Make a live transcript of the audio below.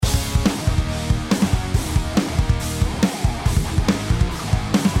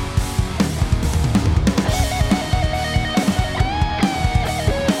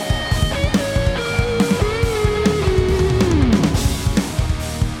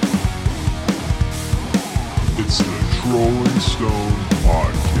Rolling Stone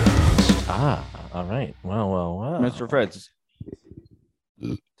Podcast. All right. Well. Mr. Fritz,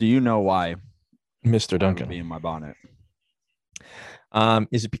 do you know why Mr. I Duncan. would be in my bonnet?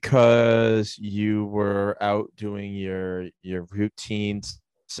 Is it because you were out doing your routine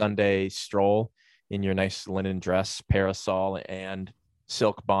Sunday stroll in your nice linen dress, parasol, and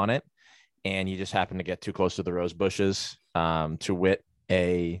silk bonnet, and you just happened to get too close to the rose bushes, to wit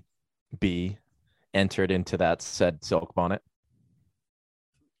a bee entered into that said silk bonnet?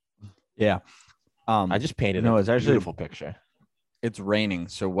 Yeah. I just painted no, a it's actually beautiful picture. It's raining.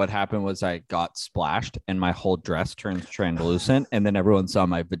 So what happened was I got splashed and my whole dress turns translucent, and then everyone saw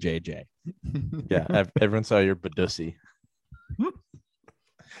my vajayjay. Yeah, everyone saw your badussy,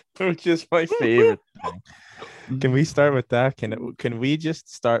 which is my favorite thing. Can we start with that? Can we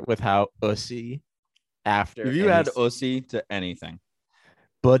just start with how ussy after If you add ussy to anything,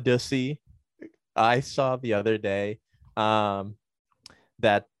 badussy? I saw the other day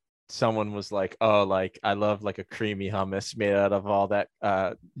that someone was like, oh, like I love like a creamy hummus made out of all that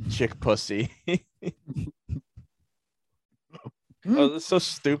chick pussy. Oh, it's so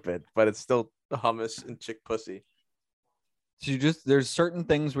stupid, but it's still hummus and chick pussy. so there's certain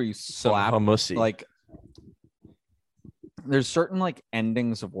things where you slap Hummusy. like there's certain like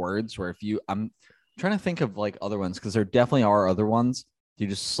endings of words where I'm trying to think of like other ones because there definitely are other ones. You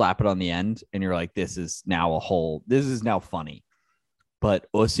just slap it on the end and you're like, this is now funny. But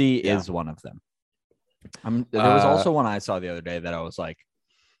ussy is one of them. There was also one I saw the other day that I was like,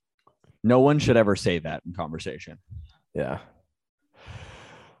 no one should ever say that in conversation. Yeah.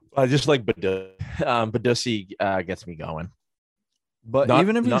 I just like badussy gets me going. But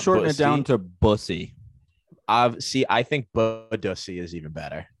even if you shorten it down to bussy. I think badussy is even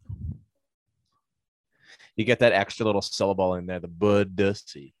better. You get that extra little syllable in there, the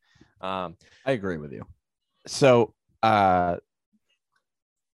badussy. I agree with you. So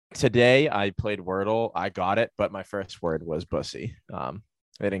today I played Wordle. I got it, but my first word was bussy.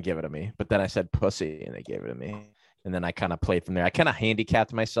 They didn't give it to me, but then I said pussy and they gave it to me. And then I kind of played from there. I kind of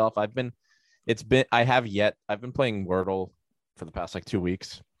handicapped myself. I've been playing Wordle for the past like 2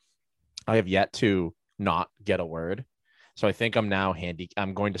 weeks. I have yet to not get a word. So I think I'm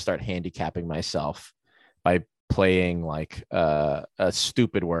going to start handicapping myself by playing like a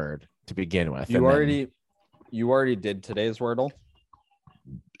stupid word to begin with. You already did today's Wordle?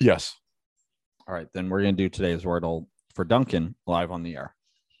 Yes. All right, then we're going to do today's Wordle for Duncan live on the air.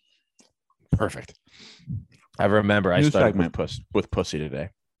 Perfect. I remember I started with pussy today.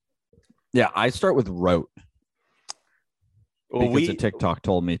 Yeah, I start with wrote. Because a TikTok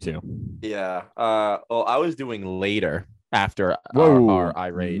told me to. Yeah. Well, I was doing later after our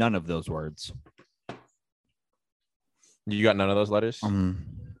irate. None of those words. You got none of those letters?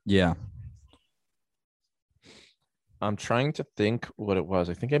 Yeah. I'm trying to think what it was.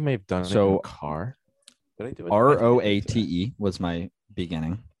 I think I may have done it in a car. Did I do it? ROATE was my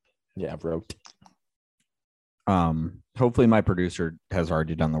beginning. Yeah, wrote. Hopefully my producer has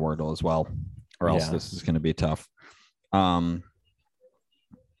already done the Wordle as well, or else this is going to be tough. Maybe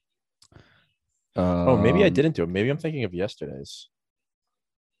I didn't do it. Maybe I'm thinking of yesterday's.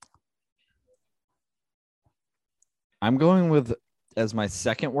 I'm going with as my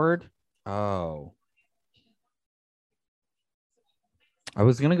second word. Oh. I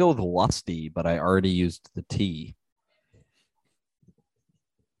was going to go with lusty, but I already used the T.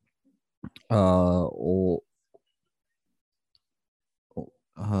 I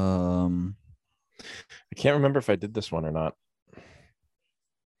can't remember if I did this one or not.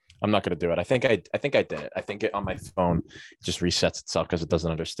 I'm not going to do it. I think I did it. I think it on my phone just resets itself because it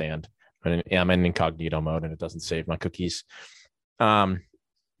doesn't understand. I'm in incognito mode and it doesn't save my cookies. Wordle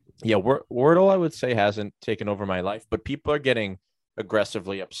I would say hasn't taken over my life, but people are getting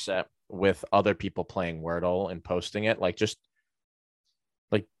aggressively upset with other people playing Wordle and posting it. Like, just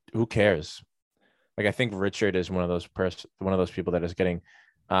like, who cares? Like, I think Richard is one of those people that is getting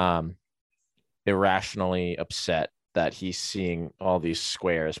irrationally upset that he's seeing all these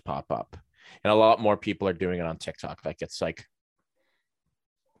squares pop up, and a lot more people are doing it on TikTok.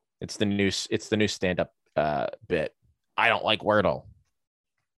 It's the new stand-up bit. I don't like Wordle.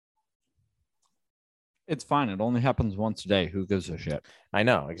 It's fine. It only happens once a day. Who gives a shit? I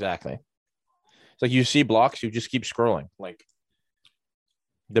know, exactly. It's like you see blocks, you just keep scrolling. Like,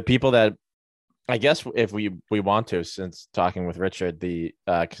 the people that, I guess if we want to, since talking with Richard,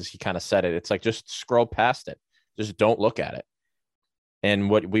 because he kind of said it, it's like just scroll past it. Just don't look at it. And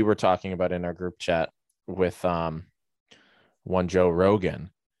what we were talking about in our group chat with one Joe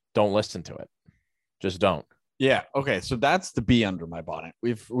Rogan, don't listen to it. Just don't. Yeah. Okay. So that's the bee under my bonnet.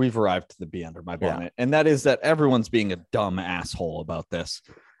 We've arrived to the bee under my Yeah. bonnet, and that is that everyone's being a dumb asshole about this.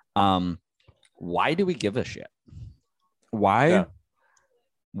 Why do we give a shit? Why? Yeah.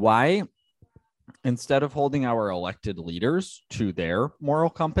 Why? Instead of holding our elected leaders to their moral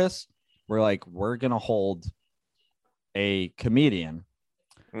compass, we're gonna hold a comedian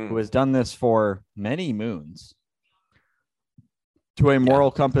who has done this for many moons to a moral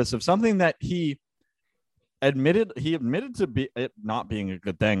compass of something that he admitted to be it not being a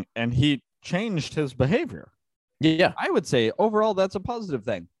good thing, and he changed his behavior. Yeah. I would say overall that's a positive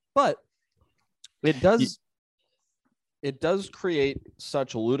thing, but it does create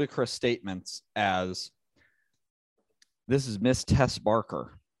such ludicrous statements as this is Miss Tess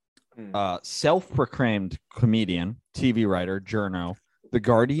Barker, self-proclaimed comedian, TV writer, journo, The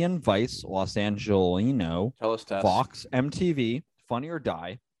Guardian, Vice, Los Angelino, Tell us, Tess. Fox, MTV, Funny or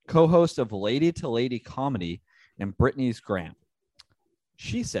Die, co-host of Lady to Lady Comedy and Brittany's Graham.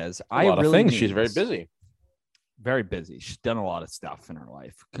 She says, A lot of things. She's very busy. Very busy. She's done a lot of stuff in her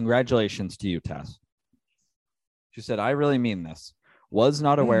life. Congratulations to you, Tess. She said, I really mean this. Was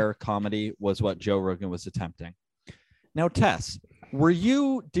not aware comedy was what Joe Rogan was attempting. Now, Tess,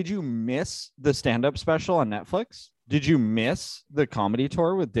 did you miss the stand-up special on Netflix? Did you miss the comedy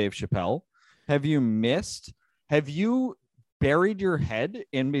tour with Dave Chappelle? Have you buried your head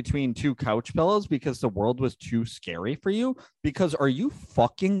in between two couch pillows because the world was too scary for you? Because are you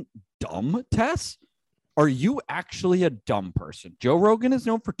fucking dumb, Tess? Are you actually a dumb person? Joe Rogan is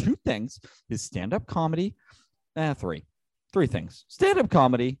known for two things: his stand-up comedy. Three things: stand-up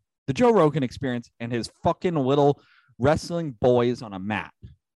comedy, the Joe Rogan Experience, and his fucking little wrestling boys on a mat.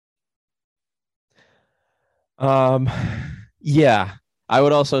 Yeah, I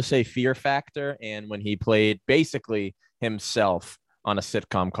would also say Fear Factor, and when he played basically himself on a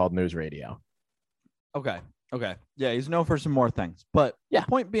sitcom called News Radio. Okay. Yeah, he's known for some more things, but yeah, the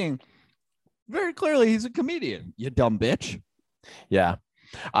point being, very clearly he's a comedian, you dumb bitch. Yeah,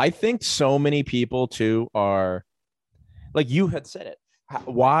 I think so many people too are, like you had said it,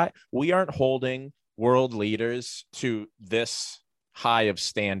 why we aren't holding world leaders to this high of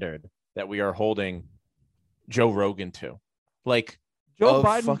standard that we are holding Joe Rogan to. Like, Joe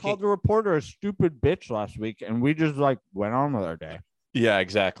Biden called the reporter a stupid bitch last week, and we just went on with our day. Yeah,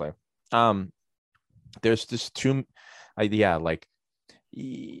 exactly. There's just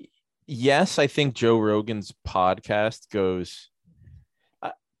yes, I think Joe Rogan's podcast goes.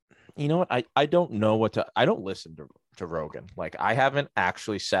 You know what? I don't know I don't listen to Rogan. Like, I haven't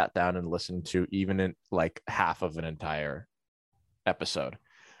actually sat down and listened to even in like half of an entire episode.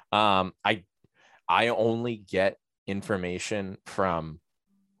 I only get information from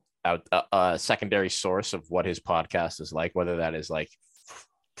a secondary source of what his podcast is like, whether that is like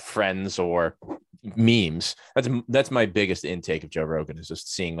friends or memes. That's my biggest intake of Joe Rogan, is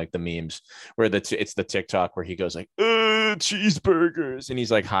just seeing like the memes where it's the TikTok where he goes like cheeseburgers and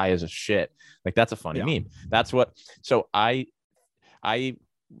he's like high as a shit. Like, that's a funny meme. That's what. So I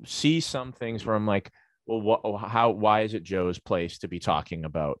see some things where I'm like, well, why is it Joe's place to be talking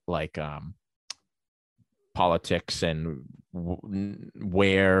about like politics and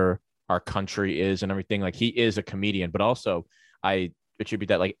where our country is and everything? Like, he is a comedian, but also I attribute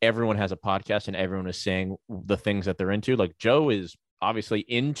that like everyone has a podcast and everyone is saying the things that they're into. Like, Joe is obviously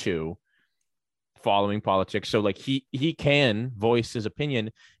into following politics, so like he can voice his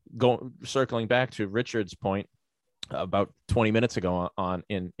opinion. Circling back to Richard's point about 20 minutes ago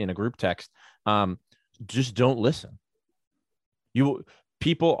in a group text, just don't listen.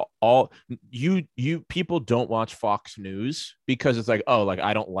 People don't watch Fox News because it's like, oh, like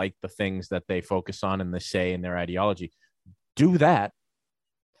I don't like the things that they focus on and they say in their ideology. Do that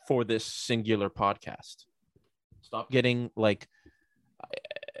for this singular podcast. Stop getting like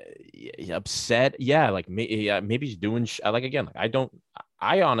upset. Yeah, like maybe he's doing like, again, like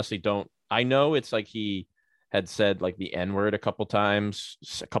I honestly don't. I know it's like he had said like the N-word a couple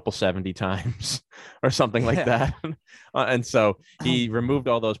 70 times or something like that. And so he removed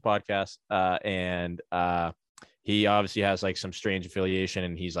all those podcasts and he obviously has like some strange affiliation,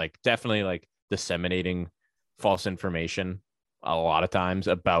 and he's like definitely like disseminating false information a lot of times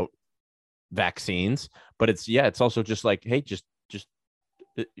about vaccines. But it's also just like, hey, just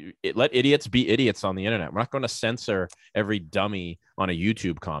let idiots be idiots on the internet. We're not going to censor every dummy on a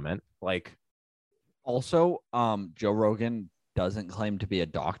YouTube comment. Like, also, Joe Rogan doesn't claim to be a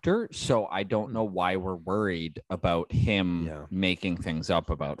doctor, so I don't know why we're worried about him making things up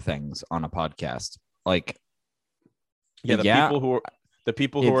about things on a podcast. Like, the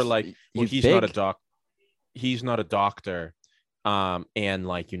people who are like, well, he's not a doctor. And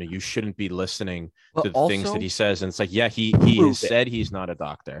like, you shouldn't be listening But to the things that also he says. And it's like, yeah, he prove has it. said he's not a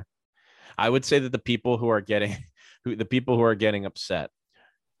doctor. I would say that the people who are getting upset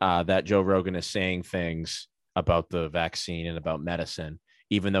that Joe Rogan is saying things about the vaccine and about medicine,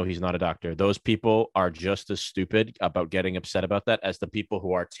 even though he's not a doctor, those people are just as stupid about getting upset about that as the people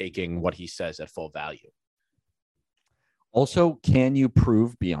who are taking what he says at full value. Also, can you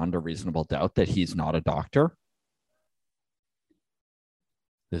prove beyond a reasonable doubt that he's not a doctor?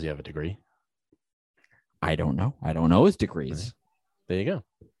 Does he have a degree? I don't know. I don't know his degrees. There you go.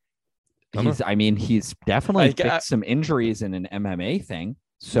 He's definitely I- fixed some injuries in an MMA thing.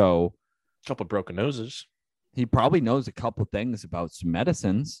 So A couple broken noses. he probably knows a couple things about some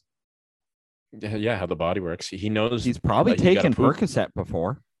medicines. Yeah, how the body works. He knows He's probably that you gotta taken poop. Percocet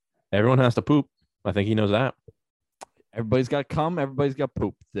before. Everyone has to poop. I think he knows that. Everybody's got come. Everybody's got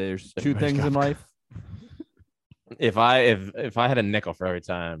poop. There's two Everybody's things in got- life. If I had a nickel for every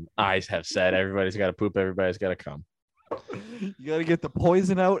time I have said everybody's got to poop, everybody's got to come. You got to get the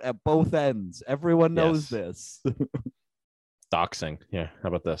poison out at both ends. Everyone knows this. Doxing. Yeah. How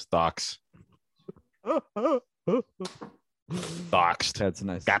about this? Dox. Doxed. That's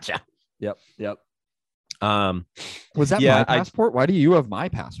nice. Gotcha. Yep. Um, Was that Yeah, my I- passport? Why do you have my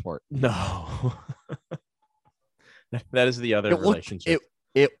passport? no. That is the other relationship.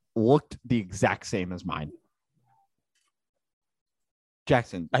 It looked the exact same as mine.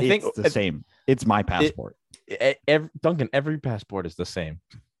 Jackson, I it's think the same. It's my passport. Duncan, every passport is the same.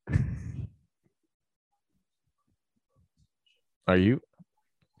 Are you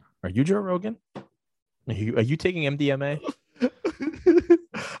Joe Rogan? Are you taking MDMA?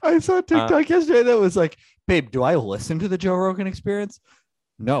 I saw a TikTok yesterday that was like, babe, do I listen to the Joe Rogan Experience?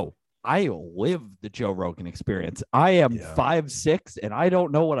 No, I live the Joe Rogan Experience. I am Yeah. 5'6" and I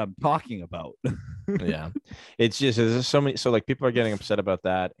don't know what I'm talking about. Yeah, it's just there's so many. So like people are getting upset about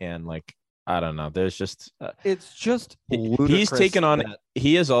that, and like I don't know. There's just It's just he's ludicrous taken on. that-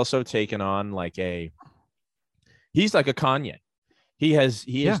 He has also taken on like he's like a Kanye. He has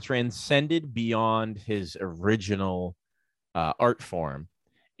Yeah. transcended beyond his original art form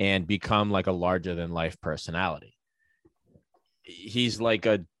and become like a larger than life personality. He's like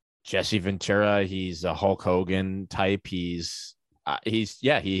a Jesse Ventura. He's a Hulk Hogan type. He is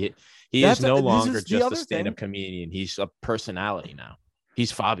That's no this longer is the just a other stand-up thing. comedian. He's a personality now.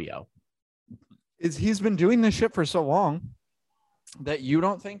 He's Fabio. is he's been doing this shit for so long that you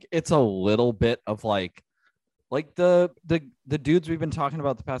don't think it's a little bit of like the dudes we've been talking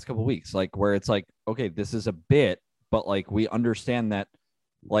about the past couple weeks, like where it's like, okay, this is a bit, but like we understand that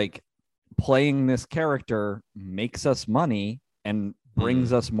like playing this character makes us money and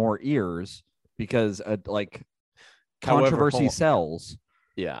brings us more ears because like However, controversy hold on. sells.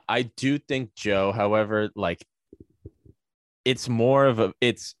 Yeah, I do think Joe, however, like it's more of a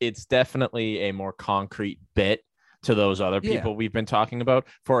it's definitely a more concrete bit to those other Yeah. people we've been talking about.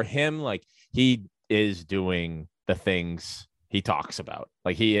 For him, like he is doing the things he talks about.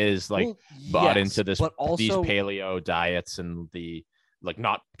 Like he is like Well, bought yes, into this but these also paleo diets and the like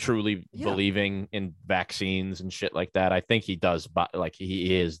not truly Yeah. believing in vaccines and shit like that. I think he does, but like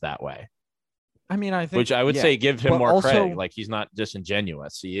he is that way. I mean, I think Which I would yeah, say give him but more also- credit. Like he's not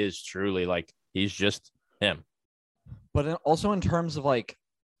disingenuous. He is truly like he's just him. but also in terms of like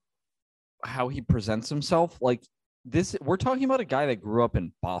how he presents himself, like this, we're talking about a guy that grew up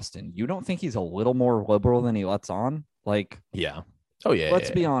in Boston. You don't think he's a little more liberal than he lets on? Like, Yeah. Oh yeah. let's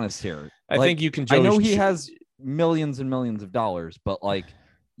yeah, be yeah. honest here. I Like, think you can. I know Joe's he ch- has millions and millions of dollars, but like,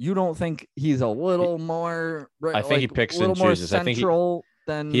 you don't think he's a little more? I think he like, picks a little and more chooses. I think central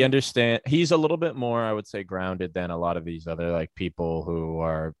than he understand. He's a little bit more, I would say, grounded than a lot of these other like people who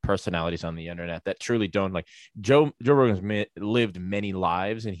are personalities on the internet that truly don't like. Joe Rogan's lived many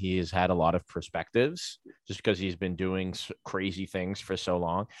lives and he has had a lot of perspectives just because he's been doing crazy things for so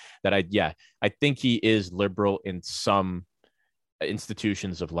long that I think he is liberal in some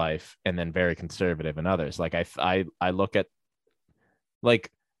institutions of life and then very conservative in others. Like I look at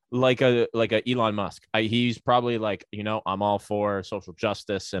like a Elon Musk. He's probably like, I'm all for social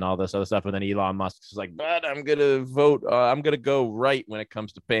justice and all this other stuff, but then Elon Musk is like, but I'm gonna vote. I'm gonna go right when it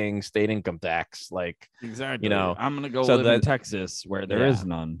comes to paying state income tax. Like exactly. I'm gonna go so live in that- Texas where there is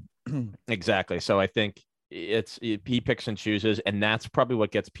none. exactly. So I think he picks and chooses, and that's probably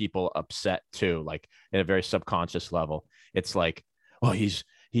what gets people upset too. Like in a very subconscious level, it's like, oh, he's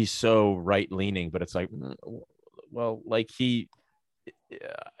so right leaning, but it's like, well, like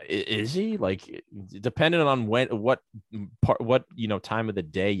is he like depending on what time of the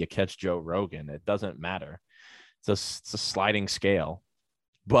day you catch Joe Rogan, it doesn't matter. It's a sliding scale.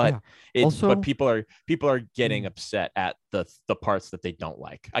 But Yeah. Also- but people are getting upset at the parts that they don't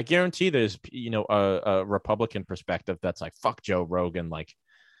like. I guarantee there's a Republican perspective that's like, fuck Joe Rogan, like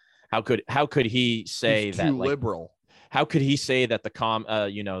how could he say He's that too like liberal. how could he say that that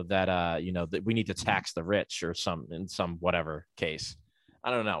we need to tax the rich or in some whatever case? I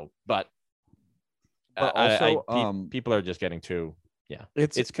don't know, but also, people are just getting too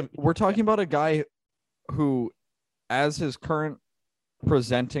we're talking about a guy who, as his current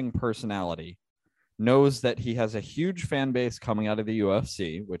presenting personality, knows that he has a huge fan base coming out of the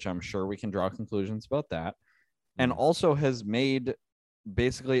UFC, which I'm sure we can draw conclusions about that, and also has made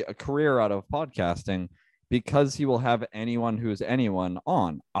basically a career out of podcasting because he will have anyone who's anyone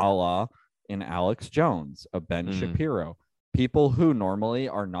on, a la in Alex Jones, a Ben Shapiro, people who normally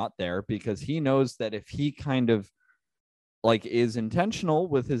are not there, because he knows that if he kind of like is intentional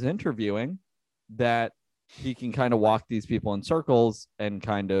with his interviewing, that he can kind of walk these people in circles and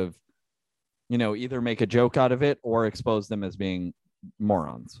kind of, either make a joke out of it or expose them as being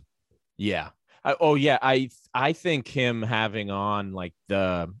morons. Yeah. I think him having on like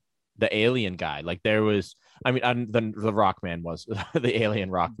the alien guy, like there was, I mean, the Rockman was the alien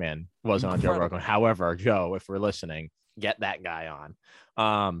Rockman was on Joe Rogan. However, Joe, if we're listening, get that guy on.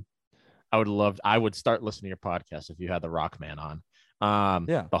 I would start listening to your podcast if you had the Rockman on.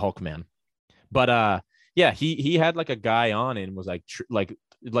 The Hulkman. But yeah, he had like a guy on and was like like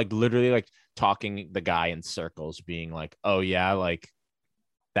literally like talking the guy in circles, being like, oh yeah, like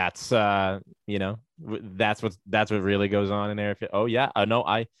that's that's what really goes on in there. Oh yeah, no,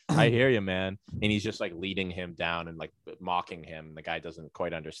 I hear you, man. And he's just like leading him down and like mocking him. The guy doesn't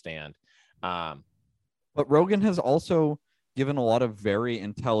quite understand. But Rogan has also given a lot of very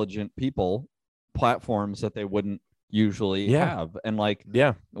intelligent people platforms that they wouldn't usually have, and like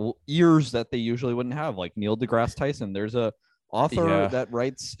ears that they usually wouldn't have, like Neil deGrasse Tyson. There's a author that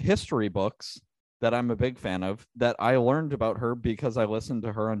writes history books that I'm a big fan of, that I learned about her because I listened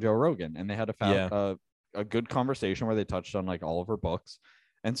to her on Joe Rogan, and they had a good conversation where they touched on like all of her books.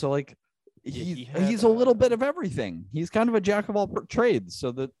 And so like he's a little bit of everything. He's kind of a jack of all trades.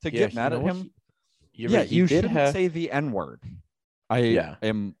 So that to get mad at him, you shouldn't say the N-word.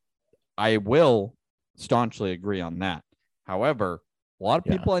 I will staunchly agree on that. However, a lot of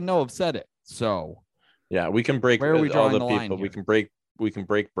people I know have said it. So yeah, we can break where are we drawing the line people. here? We can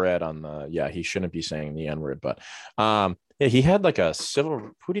break bread on the he shouldn't be saying the N-word, but he had like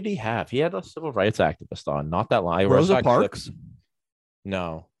who did he have? He had a civil rights activist on not that long. Rosa Parks?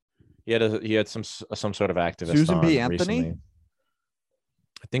 No. He had some sort of activist. Susan on B. Anthony? Recently.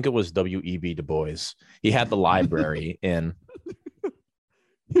 I think it was W.E.B. Du Bois. He had the library in.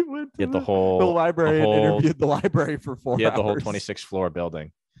 He went to the library and interviewed the library for 4 hours. He had the whole 26th floor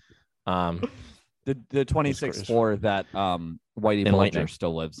building. The 26th floor that Whitey Bulger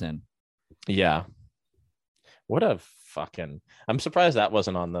still lives in. Yeah. What a fucking... I'm surprised that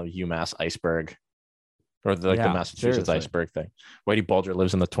wasn't on the UMass iceberg or the Massachusetts iceberg thing. Whitey Bulger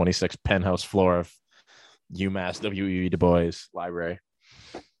lives in the 26th penthouse floor of UMass W.E.B. Du Bois Library.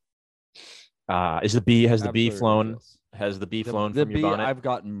 Has the bee flown? Has the bee flown from your bonnet?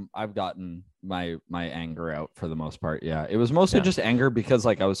 I've gotten my anger out for the most part. Yeah, it was mostly just anger because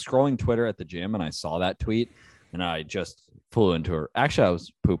like I was scrolling Twitter at the gym and I saw that tweet and I just flew into her. Actually, I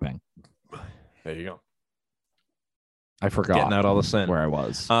was pooping. There you go. I forgot getting out all the sin where I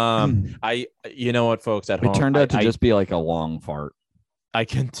was. You know what, folks at home? It turned out to just be like a long fart. I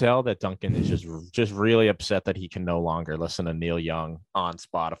can tell that Duncan is just really upset that he can no longer listen to Neil Young on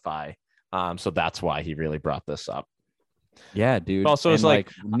Spotify. So that's why he really brought this up. Yeah, dude. Also, it's like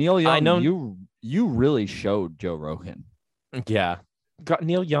Neil Young. I know you really showed Joe Rogan. Yeah,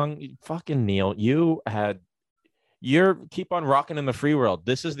 Neil Young. Fucking Neil, you're keep on rocking in the free world.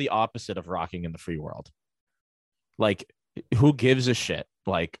 This is the opposite of rocking in the free world. Like, who gives a shit?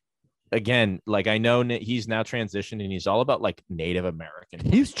 Like, again, like I know he's now transitioned and he's all about like Native American.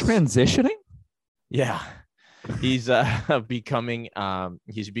 He's transitioning. Yeah. He's becoming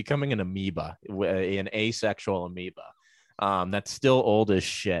an amoeba, an asexual amoeba. That's still old as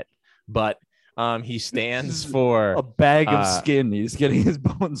shit, but he stands for a bag of skin. He's getting his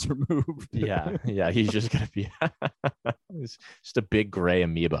bones removed. yeah. He's just gonna be he's just a big gray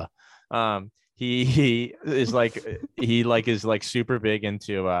amoeba. He is like super big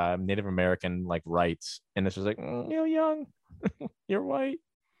into Native American like rights, and it's just like Neil Young, you're white.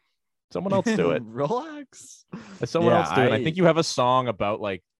 Someone else do it. Relax. Someone else do it. I think you have a song about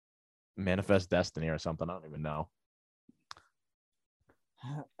like Manifest Destiny or something. I don't even know.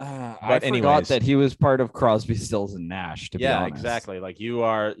 I forgot that he was part of Crosby, Stills and Nash. To be honest, exactly. Like you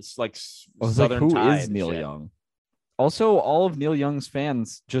are. It's like I was Southern like, who Tide is Neil shit. Young? Also, all of Neil Young's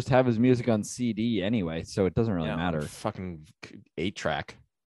fans just have his music on CD anyway, so it doesn't really Yeah, matter. fucking 8-track.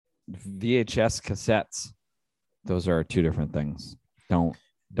 VHS cassettes, those are two different things. I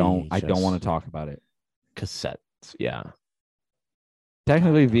don't VHS. want to talk about it. Cassettes. Yeah.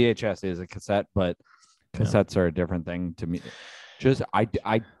 Technically, VHS is a cassette, but cassettes are a different thing to me. Just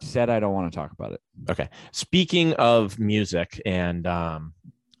I said I don't want to talk about it. Okay. Speaking of music and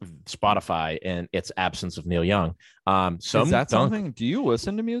Spotify and its absence of Neil Young, Is that something? Do you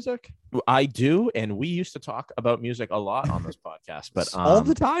listen to music? I do, and we used to talk about music a lot on this podcast, but all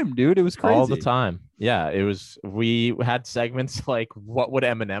the time, dude. It was crazy. all the time. Yeah, it was. We had segments like, "What would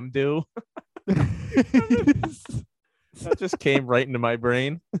Eminem do?" That just came right into my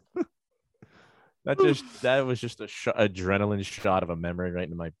brain. That was just a adrenaline shot of a memory right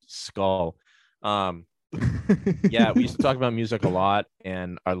into my skull. Yeah, we used to talk about music a lot,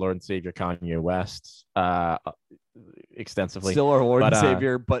 and our Lord and Savior Kanye West extensively. Still our Lord and But,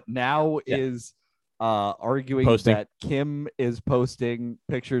 Savior, but now yeah. is arguing Posting. that Kim is posting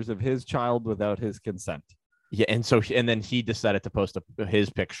pictures of his child without his consent. Yeah, and then he decided to post his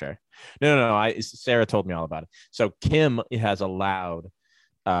picture. No. Sarah told me all about it. So Kim has allowed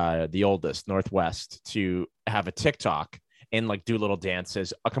the oldest, Northwest, to have a TikTok and like do little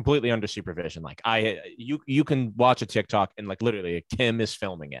dances, completely under supervision. Like you can watch a TikTok and like literally Kim is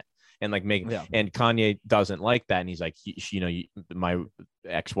filming it and like making. Yeah. And Kanye doesn't like that, and he's like, my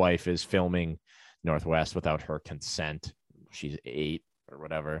ex-wife is filming Northwest without her consent. She's 8 or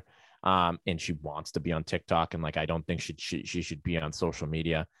whatever. And she wants to be on TikTok, and like I don't think she should be on social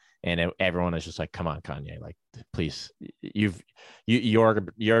media. And everyone is just like, come on, Kanye, like please,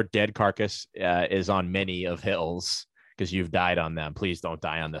 your dead carcass is on many of hills because you've died on them. Please don't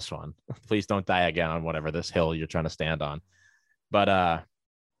die on this one. Please don't die again on whatever this hill you're trying to stand on. But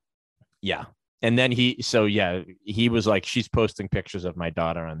yeah. And then he was like, she's posting pictures of my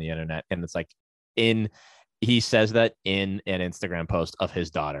daughter on the internet, and it's like he says that in an Instagram post of his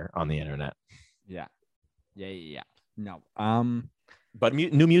daughter on the internet. Yeah. No. But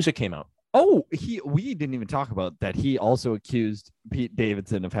new music came out. Oh, we didn't even talk about that. He also accused Pete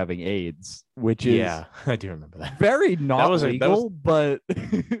Davidson of having AIDS, which is I do remember that. very not legal, but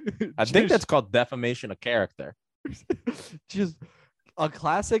I think that's called defamation of character. Just a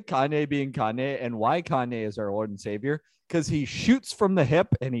classic Kanye being Kanye, and why Kanye is our Lord and Savior, because he shoots from the hip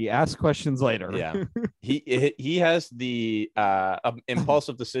and he asks questions later. Yeah, he has the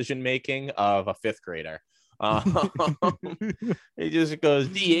impulsive decision making of a 5th grader. He just goes,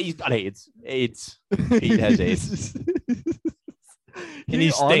 he's got AIDS. He has AIDS. And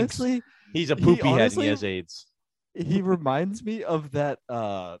he stinks. Honestly, he's a poopy head and he has AIDS. He reminds me of that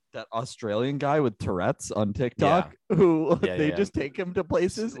Australian guy with Tourette's on TikTok who they just take him to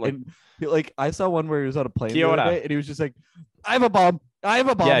places. Like, and I saw one where he was on a plane the other day, and he was just like, I have a bomb.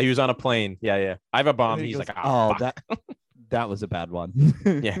 Yeah, he was on a plane. Yeah. I have a bomb. He's goes, like, oh, fuck. that was a bad one.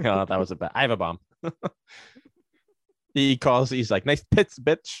 Yeah, that was I have a bomb. He's like, nice pits,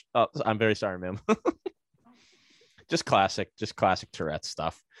 bitch. Oh, I'm very sorry, ma'am. just classic Tourette's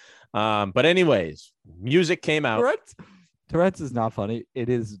stuff. But anyways, music came out. Tourette's is not funny. It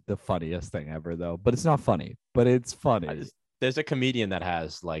is the funniest thing ever, though. But it's not funny. But it's funny. There's a comedian that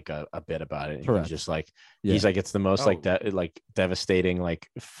has like a bit about it. He's just like, he's like, it's the most like devastating like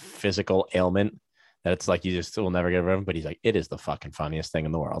physical ailment that it's like you just will never get rid of. But he's like, it is the fucking funniest thing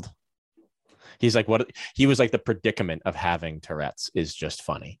in the world. He's like, he was like, the predicament of having Tourette's is just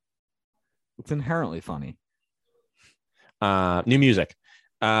funny. It's inherently funny. New music.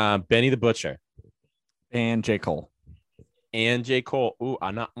 Benny the Butcher and J. Cole. Ooh,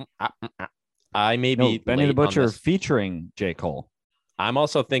 I'm not. I may be Benny the Butcher featuring J. Cole. I'm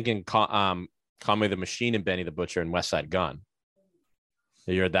also thinking Conway the Machine and Benny the Butcher and West Side Gun.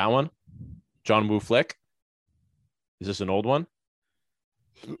 Have you heard that one? John Woo Flick. Is this an old one?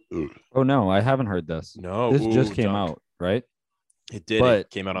 Oh no, I haven't heard this. No, this just came out, right? It did. It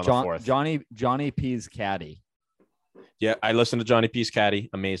came out on the 4th. Johnny P's Caddy. Yeah, I listened to Johnny P's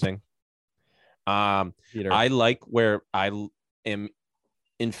Caddy. Amazing. I like where I am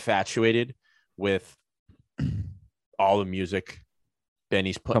infatuated with all the music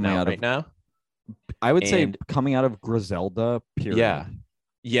Benny's putting out right now. I would say coming out of Griselda. Period.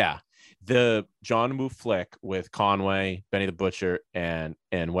 Yeah. The John Woo Flick with Conway, Benny the Butcher, and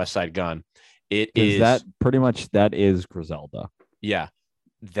West Side Gun. That is Griselda. Yeah,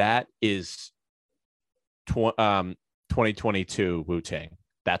 that is 2022 Wu-Tang.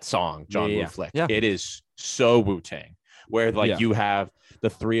 That song, John Woo Flick. Yeah. It is so Wu-Tang, where you have the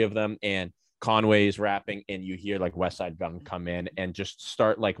 3 of them and Conway's rapping, and you hear like West Side Gun come in and just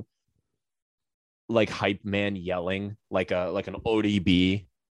start like like hype man yelling like an ODB,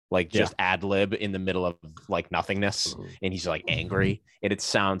 like just ad lib in the middle of like nothingness, and he's like angry, and it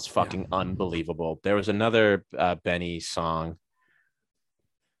sounds fucking unbelievable. There was another Benny song.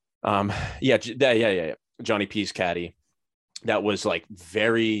 Yeah. Johnny P's Caddy. That was like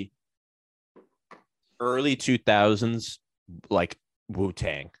very early 2000s, like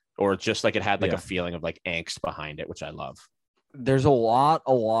Wu-Tang, or just like it had like a feeling of like angst behind it, which I love. There's a lot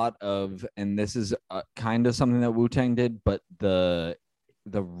of, and this is kind of something that Wu-Tang did, but the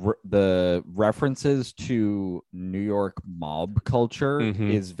references to New York mob culture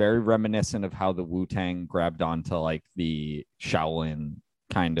is very reminiscent of how the Wu-Tang grabbed onto like the Shaolin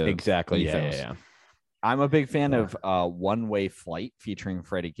kind of exactly ethos. Yeah. I'm a big fan of One Way Flight featuring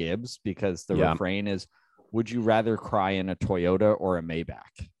Freddie Gibbs, because the refrain is, would you rather cry in a Toyota or a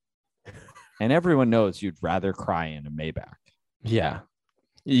Maybach? And everyone knows you'd rather cry in a Maybach. Yeah.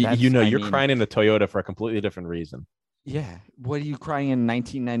 You're crying in the Toyota for a completely different reason. Yeah. What are you crying in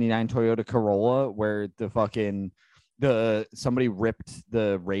 1999 Toyota Corolla where somebody ripped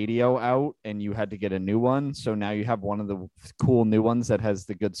the radio out and you had to get a new one? So now you have one of the cool new ones that has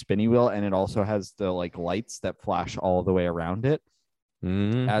the good spinny wheel, and it also has the like lights that flash all the way around it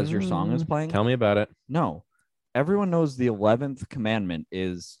as your song is playing. Tell me about it. No. Everyone knows the 11th commandment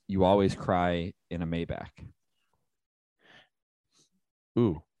is you always cry in a Maybach.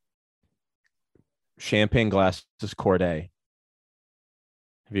 Ooh. Champagne Glasses Corday.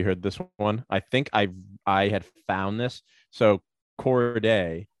 Have you heard this one? I think I had found this. So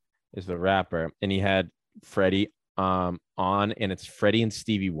Corday is the rapper, and he had Freddie on, and it's Freddie and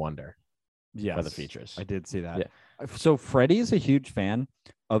Stevie Wonder. Yeah, for the features. I did see that. Yeah. So Freddie is a huge fan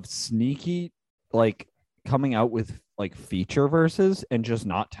of sneaky, like coming out with like feature verses and just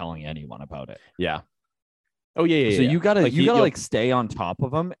not telling anyone about it. Yeah. Oh yeah. So you gotta stay on top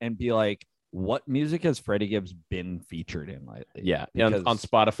of them and be like, what music has Freddie Gibbs been featured in lately? Yeah. On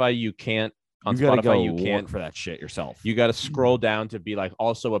Spotify, you can't. On you gotta Spotify, go you can't look for that shit yourself. You got to scroll down to be like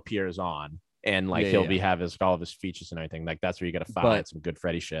also appears on, and like he'll have all of his features and everything. Like that's where you got to find some good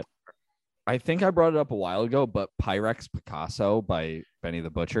Freddie shit. I think I brought it up a while ago, but Pyrex Picasso by Benny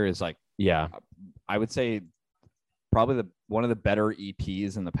the Butcher is like, I would say probably one of the better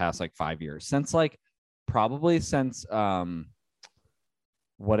EPs in the past like 5 years, since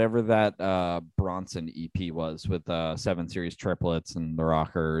whatever that Bronson EP was with 7 Series Triplets and the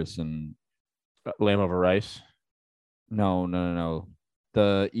Rockers and Lamb Over Rice. No.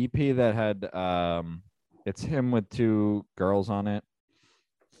 The EP that had it's him with 2 girls on it.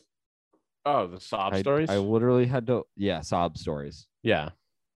 Oh, the Sob Stories. I literally had to Sob Stories. Yeah.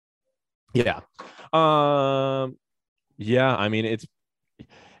 I mean, it's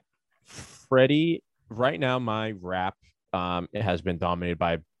Freddie right now. My rap it has been dominated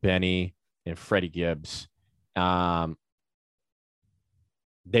by Benny and Freddie Gibbs.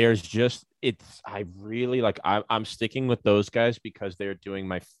 There's just I really like I'm sticking with those guys because they're doing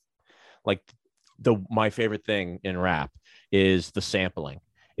my favorite thing in rap is the sampling.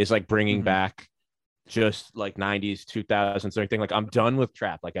 Is like bringing back just like 90s 2000s everything. Like I'm done with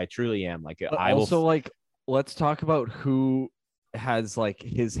trap. Like I truly am. Like but I also like let's talk about who has like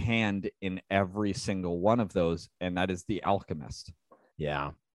his hand in every single one of those, and that is The Alchemist.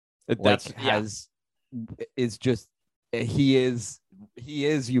 Yeah, he is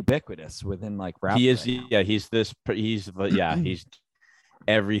ubiquitous within like rap. He is he's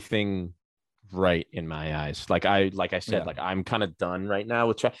everything right in my eyes. Like I said, like I'm kind of done right now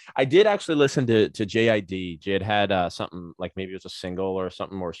with trap. I did actually listen to JID. Jid had something like maybe it was a single or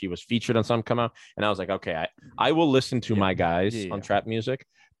something, or he was featured on something come out, and I was like, okay, I will listen to my guys on trap music,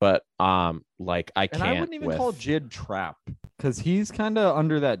 but like I can't. And I wouldn't even call Jid trap because he's kind of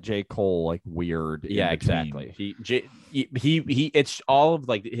under that J. Cole like weird. Yeah, exactly. He it's all of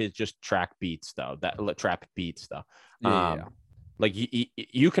like his just track beats though, that trap beats though. Like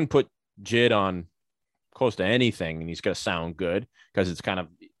you can put Jid on close to anything and he's gonna sound good because it's kind of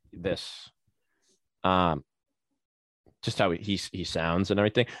this just how he sounds and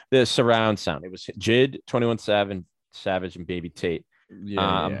everything. The surround sound. It was Jid, 21 Savage, and Baby Tate.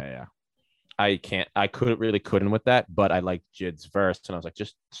 I couldn't with that, but I like Jid's verse and I was like,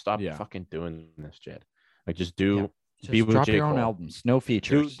 just stop fucking doing this, Jid. Like just be with drop J. your own Cole. albums, no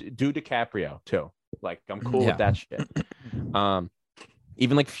features. Do DiCaprio too. Like I'm cool with that shit.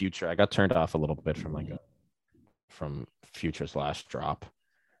 Even like Future, I got turned off a little bit from Future's last drop.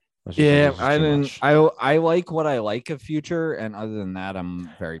 I like what I like of Future, and other than that, I'm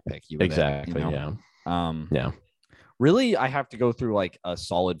very picky with it, you know? Really, I have to go through like a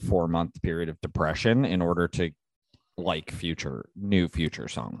solid 4-month period of depression in order to like new Future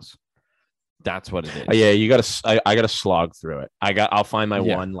songs. That's what it is. Yeah, you gotta. I gotta slog through it. I'll find my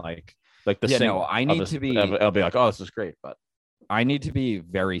Yeah. one like the Yeah, no, single. I need to be- I'll be like, oh, this is great, but I need to be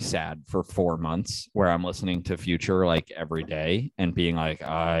very sad for 4 months where I'm listening to Future like every day and being like,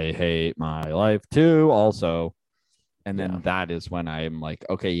 I hate my life too, also. And then Yeah. that is when I'm like,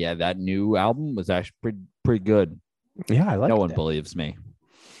 okay, yeah, that new album was actually pretty good. yeah, I like. No one believes me.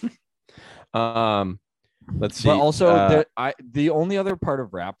 Let's see. But also, the only other part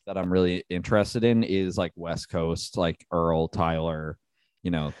of rap that I'm really interested in is like West Coast, like Earl, Tyler,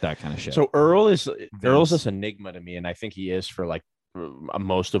 that kind of shit. So Earl's Vince. this enigma to me, and I think he is for like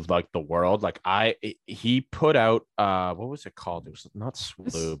most of like the world. Like he put out what was it called? It was not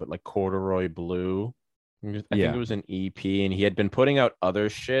Slew, but like Corduroy Blue. I think Yeah. it was an EP, and he had been putting out other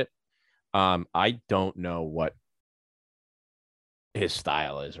shit. I don't know what his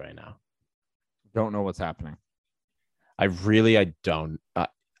style is right now. Don't know what's happening. I don't.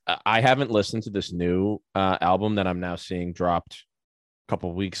 I haven't listened to this new album that I'm now seeing dropped a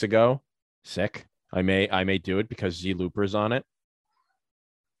couple weeks ago. Sick. I may do it because Z Looper's on it.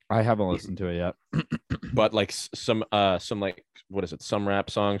 I haven't listened to it yet. But like some like what is it? Some rap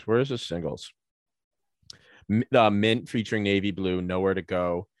songs. Where is his singles? Mint featuring Navy Blue, Nowhere to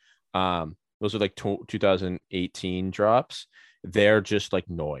Go. Those are like 2018 drops. They're just like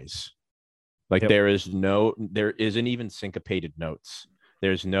noise. Like Yep. there isn't even syncopated notes.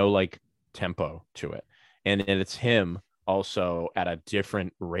 There's no like tempo to it. And it's him also at a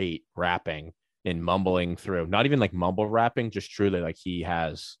different rate rapping and mumbling through. Not even like mumble rapping, just truly like he's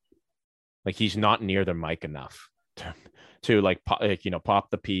not near the mic enough to pop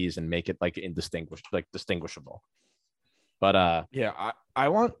the P's and make it like distinguishable. But Yeah, I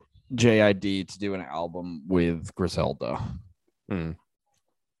want JID to do an album with Griselda.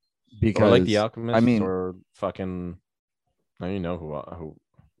 Because or like The Alchemist, I mean, or fucking I don't even know who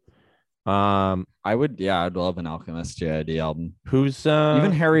I'd love an Alchemist JID album. who's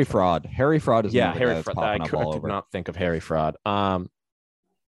Even Harry Fraud. Harry Fraud is another guy Harry that's Fraud. popping I up all could over. not think of Harry Fraud.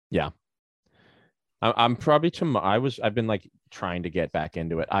 Yeah. I'm probably I've been like trying to get back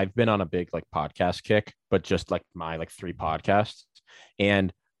into it. I've been on a big like podcast kick, but just like my like 3 podcasts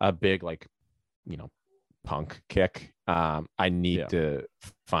and a big like punk kick. I need to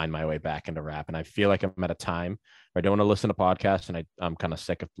find my way back into rap, and I feel like I'm at a time where I don't want to listen to podcasts, and I'm kind of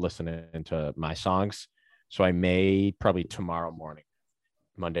sick of listening to my songs. So I may probably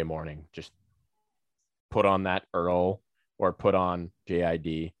Monday morning, just put on that Earl or put on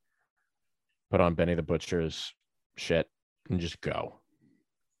JID, put on Benny the Butcher's shit, and just go.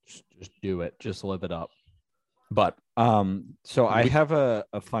 Just do it. Just live it up. But so I have a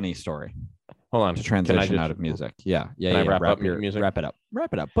funny story. Hold on. To transition out of music. Yeah. Can I wrap up music? Wrap it up.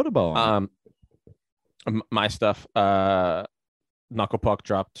 Wrap it up. Put a bow on it. My stuff. Knuckle Puck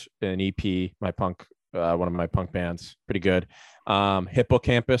dropped an EP. One of my punk bands. Pretty good.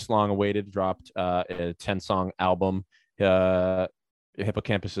 Hippocampus, long awaited, dropped a 10-song album.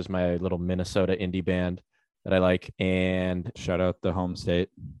 Hippocampus is my little Minnesota indie band that I like. And shout out the home state.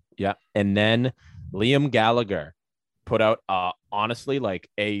 Yeah. And then Liam Gallagher put out honestly like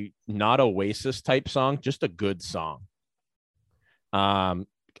a not Oasis type song, just a good song. I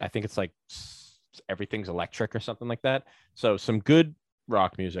think it's like Everything's Electric or something like that. So some good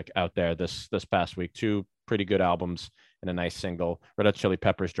rock music out there this past week. 2 pretty good albums and a nice single. Red Hot Chili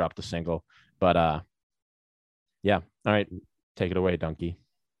Peppers dropped a single, but yeah. All right, take it away, Donkey.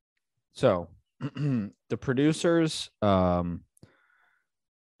 So the producer's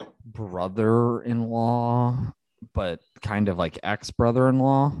brother-in-law, but kind of like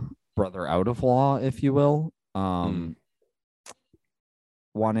ex-brother-in-law, brother out of law, if you will,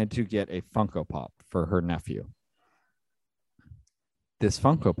 wanted to get a Funko Pop for her nephew. This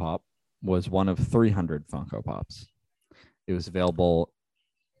Funko Pop was one of 300 Funko Pops. It was available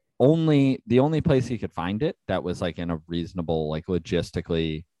the only place he could find it that was like in a reasonable, like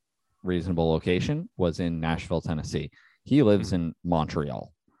logistically reasonable location was in Nashville, Tennessee. He lives in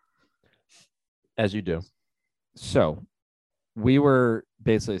Montreal. As you do. So we were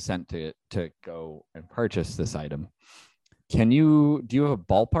basically sent to go and purchase this item. Do you have a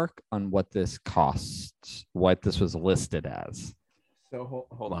ballpark on what this costs, what this was listed as? So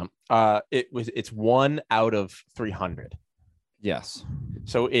hold on. It's 1 out of 300. Yes.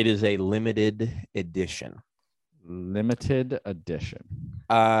 So it is a limited edition. Limited edition.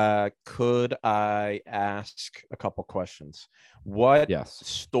 Could I ask a couple questions? What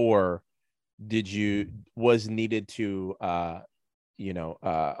store was needed to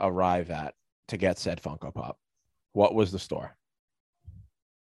arrive at to get said Funko Pop? What was the store?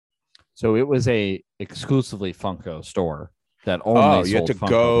 So it was a exclusively Funko store that only you had sold to Funko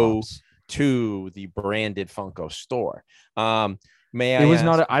go Pops. to the branded Funko store. May It I was ask,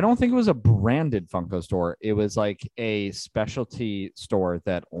 not. I don't think it was a branded Funko store. It was like a specialty store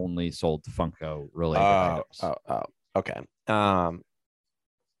that only sold Funko related items. Okay. Then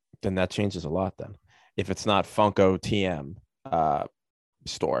that changes a lot. Then, if it's not Funko TM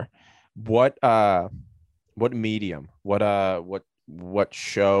store, what medium, what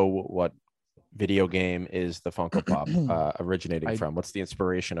show, what video game is the Funko Pop originating from? What's the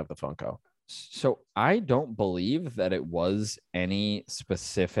inspiration of the Funko? So I don't believe that it was any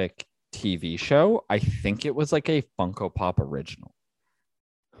specific TV show. I think it was like a Funko Pop original.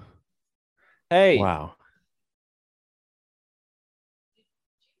 Hey, Wow.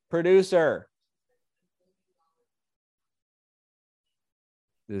 producer.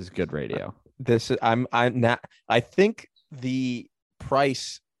 This is good radio. I'm not. I think the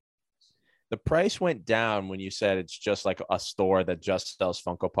price went down when you said it's just like a store that just sells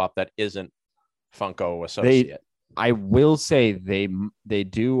Funko Pop that isn't Funko associate. I will say they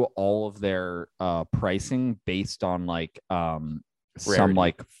do all of their pricing based on like some Rarity.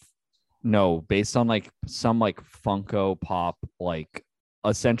 like based on like some like Funko Pop, like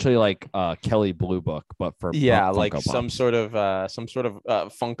essentially like Kelly Blue Book, but for Yeah, Funko like Pops. some sort of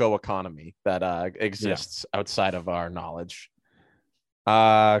Funko economy that exists outside of our knowledge.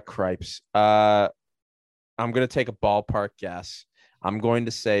 Cripes. I'm gonna take a ballpark guess. I'm going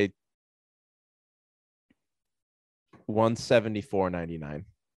to say $174.99.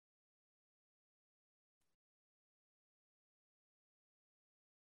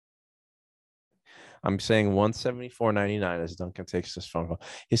 I'm saying $174.99 as Duncan takes this phone call.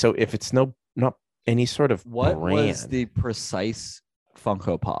 So if it's not any sort of What brand, was the precise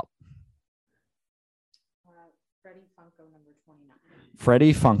Funko Pop? Freddy Funko number 29.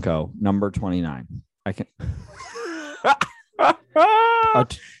 Freddy Funko number 29. I can.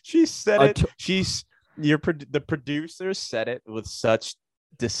 She said a it. The producer said it with such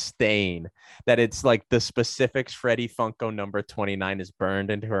disdain that it's like the specifics Freddy Funko number 29 is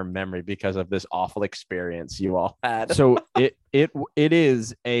burned into her memory because of this awful experience you all had. So it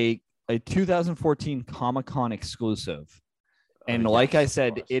is a 2014 Comic-Con exclusive. And like I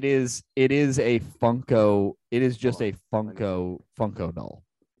said, it is a Funko. It is just a Funko doll.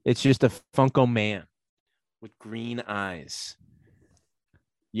 It's just a Funko man with green eyes.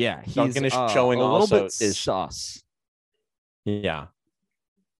 Yeah, he's Duncan is showing a little also bit is sus. Yeah.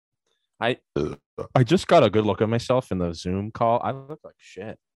 I just got a good look at myself in the Zoom call. I look like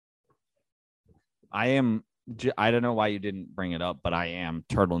shit. I don't know why you didn't bring it up, but I am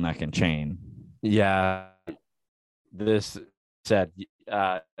turtleneck and chain. Yeah. This said in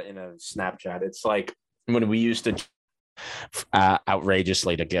a Snapchat, it's like when we used to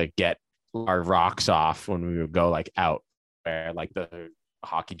outrageously to get our rocks off when we would go like out, wear like the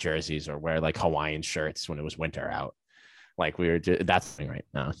hockey jerseys or wear like Hawaiian shirts when it was winter out. Like we were just, that's the thing right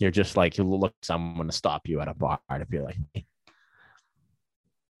now. You're just like, you look at someone to stop you at a bar to be like, hey.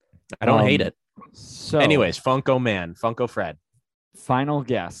 I don't hate it. So anyways, Funko Man, Funko Fred. Final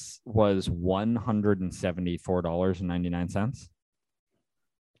guess was $174.99.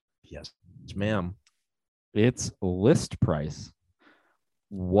 Yes, ma'am. Its list price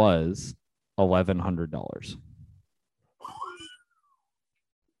was $1,100.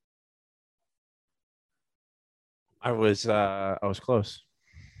 I was close.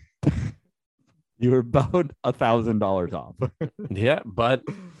 You were about $1,000 off. Yeah, but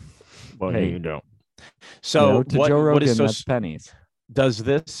Hey, you don't. So to Joe Rogan, what is so that's pennies. does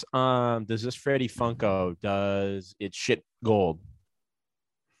this Freddy Funko, does it shit gold?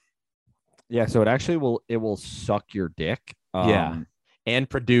 Yeah, so it will suck your dick. And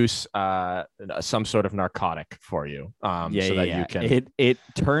produce some sort of narcotic for you. You can it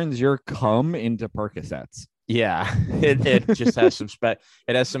turns your cum into Percocets. Yeah, it just has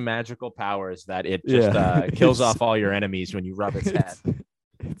it has some magical powers that it just kills off all your enemies when you rub its head.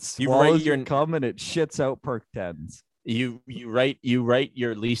 It swallows your cum and it shits out perk 10s. You write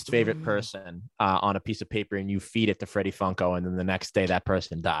your least favorite person on a piece of paper and you feed it to Freddy Funko, and then the next day that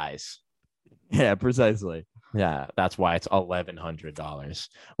person dies. Yeah, precisely. Yeah, that's why it's $1,100.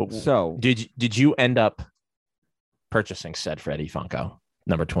 So did you end up purchasing said Freddy Funko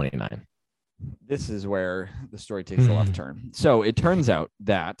number 29? This is where the story takes a left turn. So it turns out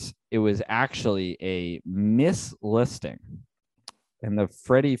that it was actually a mislisting. And the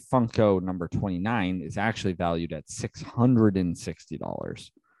Freddy Funko number 29 is actually valued at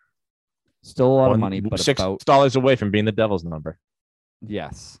 $660. Still a lot of money, but $6 away from being the devil's number.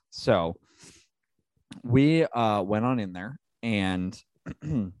 Yes. So we went on in there, and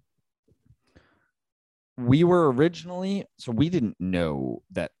we were originally, so we didn't know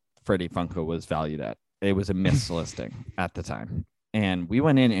that Freddy Funko was valued at. It was a mislisting at the time. And we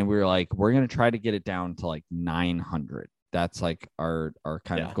went in and we were like, we're going to try to get it down to like 900. That's like our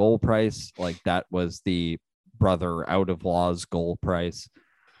kind of goal price. Like that was the brother out of law's goal price.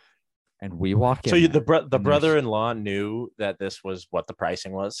 And we walk in. So the brother-in-law knew that this was what the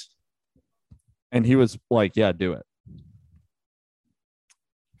pricing was? And he was like, yeah, do it.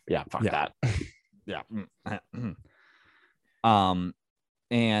 Yeah, fuck that. Yeah.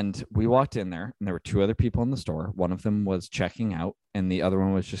 And we walked in there and there were two other people in the store. One of them was checking out and the other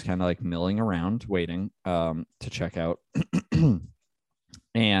one was just kind of like milling around waiting to check out.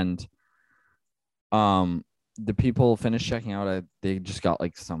 And the people finished checking out. They just got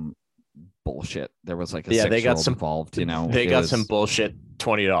like some bullshit. There was like they got some involved, you know. They got some bullshit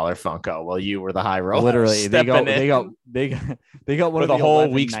 $20 Funko while you were the high roller. Literally, they got one of the whole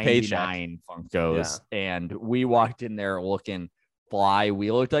week's paycheck Funkos, and we walked in there looking fly.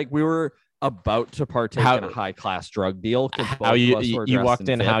 We looked like we were about to partake in a high class drug deal. How you walked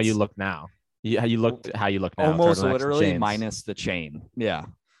in? How you look now? How you look now? Almost literally minus the chain. Yeah.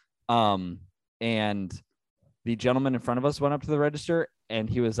 And the gentleman in front of us went up to the register and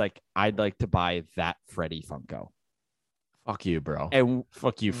he was like, "I'd like to buy that Freddy Funko." Fuck you, bro. And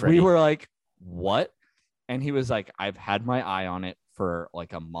fuck you, Freddy. We were like, "What?" And he was like, "I've had my eye on it for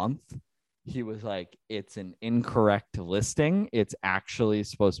like a month." He was like, "It's an incorrect listing. It's actually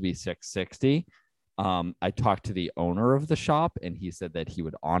supposed to be 660." I talked to the owner of the shop and he said that he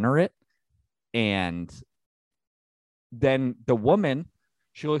would honor it. And then the woman,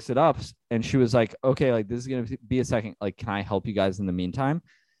 she looks it up and she was like, "Okay, like this is going to be a second. Like, can I help you guys in the meantime?"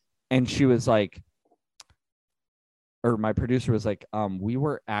 And she was like, or my producer was like, "We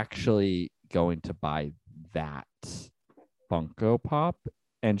were actually going to buy that Funko Pop."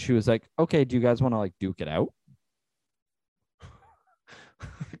 And she was like, "Okay, do you guys want to like duke it out?"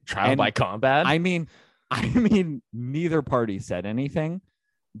 Trial by combat. I mean, neither party said anything,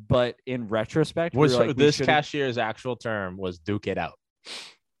 but in retrospect, this cashier's actual term was "duke it out."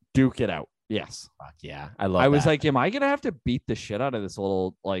 Duke it out. Yes. Fuck yeah, I love. I was like, am I gonna have to beat the shit out of this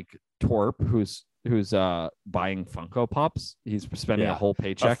little like twerp who's buying Funko Pops? He's spending a whole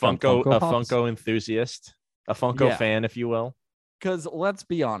paycheck on Funko Pops? Funko enthusiast, a Funko fan, if you will. Because let's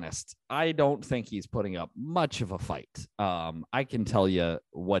be honest, I don't think he's putting up much of a fight. I can tell you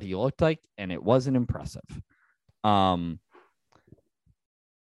what he looked like, and it wasn't impressive.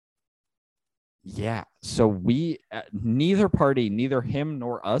 Yeah. So we, neither party, neither him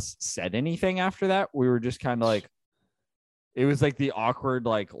nor us said anything after that. We were just kind of like, it was like the awkward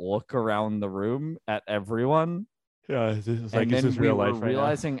like look around the room at everyone. Yeah. It's like, and then is this real life were right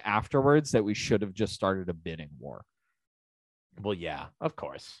realizing afterwards that we should have just started a bidding war. Well, yeah, of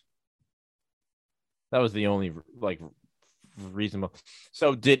course. That was the only like reasonable.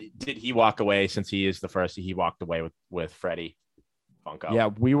 So did he walk away since he is the first? He walked away with Freddy Funko. Yeah,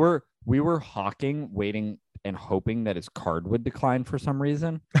 we were hawking, waiting and hoping that his card would decline for some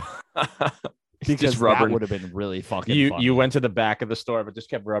reason. Because that would have been really fucking funny. You went to the back of the store, but just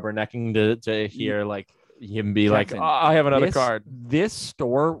kept rubbernecking to hear like him be like, "Oh, I have another card." This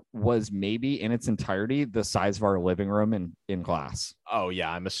store was maybe in its entirety the size of our living room in glass. Oh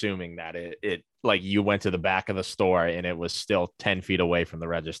yeah, I'm assuming that it like you went to the back of the store and it was still 10 feet away from the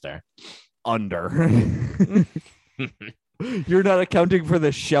register. Under. You're not accounting for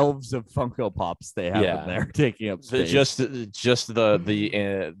the shelves of Funko Pops they have in there taking up space. Just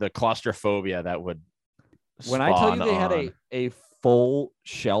the claustrophobia that would. When I tell you they had a full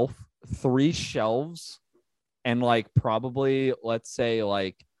shelf, 3 shelves, and like probably let's say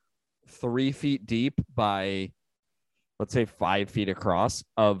like 3 feet deep by let's say 5 feet across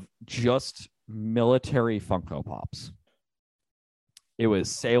of just military Funko Pops. It was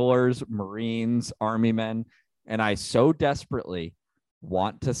sailors, Marines, Army men. And I so desperately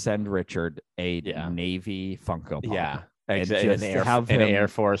want to send Richard a Navy Funko Pop. Yeah. And an Air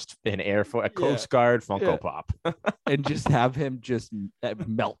Force, a Coast Guard Funko Pop. And just have him just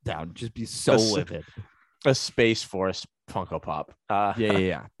melt down, just be so livid. A Space Force Funko Pop.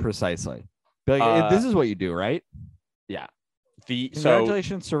 Yeah, precisely. Like, this is what you do, right? Yeah.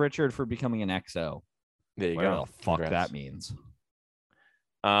 Congratulations to Richard for becoming an XO. There you Whatever go. the fuck that means.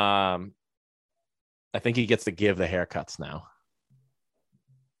 I think he gets to give the haircuts now.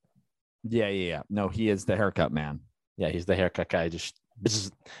 Yeah. No, he is the haircut man. Yeah, he's the haircut guy.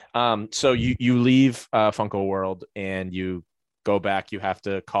 So you leave Funko World and you go back. You have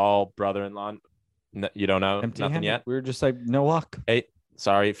to call brother-in-law. You don't know nothing yet. We were just like, no luck. Hey,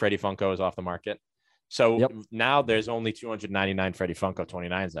 sorry, Freddy Funko is off the market. So now there's only 299 Freddy Funko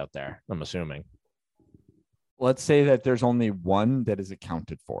 29s out there. I'm assuming. let's say that there's only one that is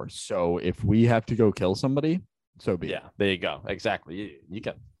accounted for. So if we have to go kill somebody, so be it. Yeah, there you go. Exactly. You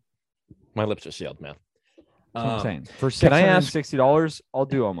can. My lips are sealed, man. That's what I'm saying. For can I ask- $660, I'll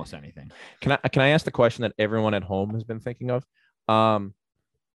do almost anything. Can I ask the question that everyone at home has been thinking of?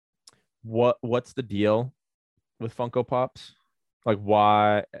 What's the deal with Funko Pops? Like,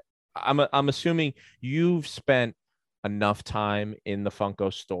 why? I'm assuming you've spent enough time in the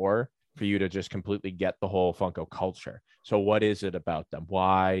Funko store for you to just completely get the whole Funko culture. So what is it about them?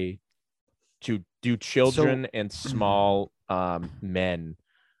 Why do children and small men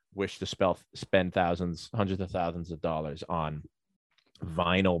wish to spend hundreds of thousands of dollars on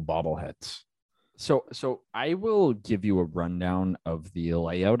vinyl bobbleheads? So I will give you a rundown of the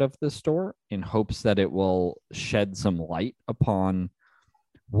layout of the store in hopes that it will shed some light upon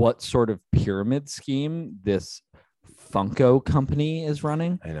what sort of pyramid scheme this Funko company is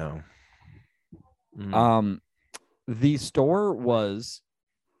running. I know. The store was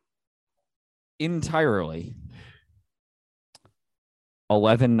entirely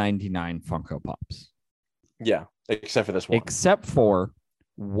 $11.99 Funko Pops. Yeah, except for this one. Except for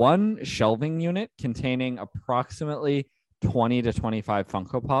one shelving unit containing approximately 20 to 25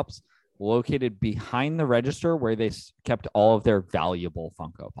 Funko Pops located behind the register where they kept all of their valuable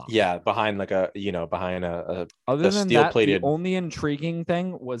Funko Pops. Yeah, behind a Other than steel that, plated. the only intriguing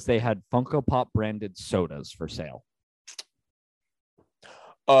thing was they had Funko Pop branded sodas for sale.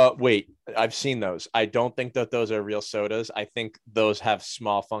 Wait, I've seen those. I don't think that those are real sodas. I think those have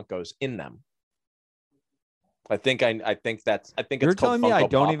small Funkos in them. I think it's You're telling me Funko I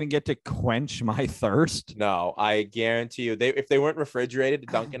don't Pop. even get to quench my thirst? No, I guarantee you, if they weren't refrigerated,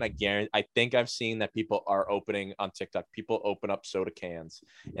 Duncan, I think I've seen that people are opening on TikTok. People open up soda cans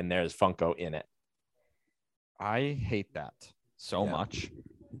and there's Funko in it. I hate that so much.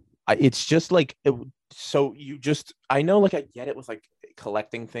 It's just like I know, like, I get it with like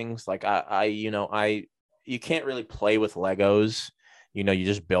collecting things. Like you can't really play with Legos. You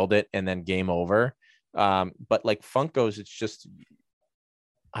just build it and then game over. But like Funkos, it's just,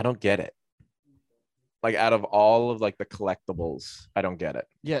 I don't get it. Like, out of all of like the collectibles, I don't get it.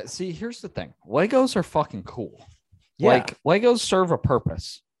 Yeah, see, here's the thing. Legos are fucking cool. Yeah. Like, Legos serve a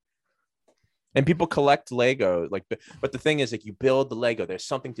purpose. And people collect Lego, but the thing is, like, you build the Lego, there's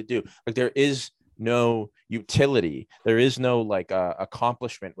something to do. Like, there is no utility. There is no like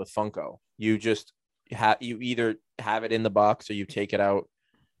accomplishment with Funko. You just you either have it in the box or you take it out.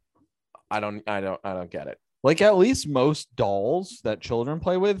 I don't get it. Like, at least most dolls that children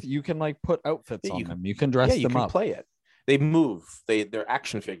play with, you can like put outfits on them. You can dress you them can up. play it. They move. They're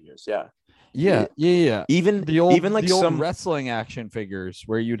action figures. Yeah. Yeah. Even like the old some wrestling action figures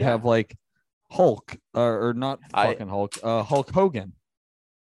where you'd have like Hulk or not fucking Hulk, Hulk Hogan,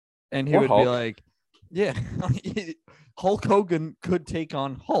 and he Or would Hulk. be like, yeah, Hulk Hogan could take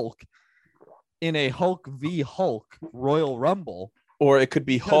on Hulk in a Hulk v Hulk Royal Rumble, or it could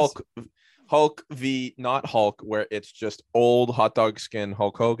be Hulk v not Hulk, where it's just old hot dog skin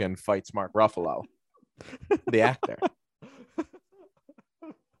Hulk Hogan fights Mark Ruffalo, the actor.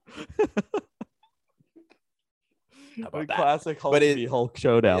 How about that? Classic Hulk But v Hulk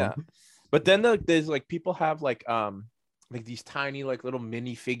showdown. Yeah. But then there's like people have like these tiny like little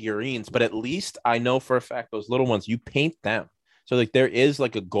mini figurines, but at least I know for a fact those little ones, you paint them. So like there is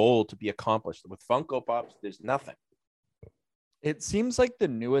like a goal to be accomplished. With Funko Pops, there's nothing. It seems like the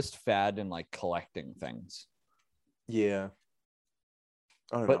newest fad in like collecting things. Yeah.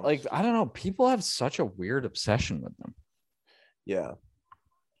 But like, I don't know, people have such a weird obsession with them. Yeah.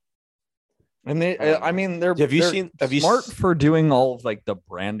 And they're Have you smart for doing all of like the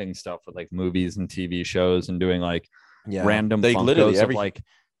branding stuff with like movies and TV shows and doing like random Funkos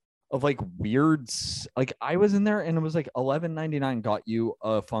of like weirds. Like, I was in there and it was like $11.99 got you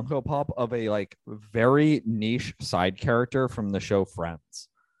a Funko Pop of a like very niche side character from the show Friends,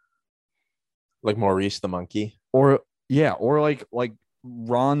 like Maurice the monkey, or like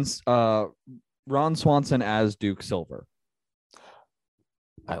Ron Swanson as Duke Silver.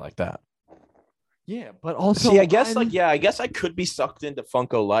 I like that. Yeah, but also, see, I guess I could be sucked into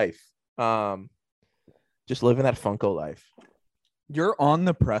Funko life. Just living that Funko life. You're on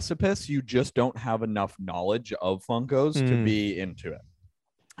the precipice. You just don't have enough knowledge of Funkos to be into it.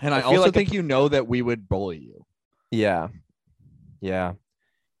 And I also think you know that we would bully you. Yeah.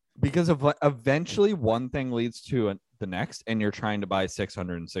 Because eventually one thing leads to the next, and you're trying to buy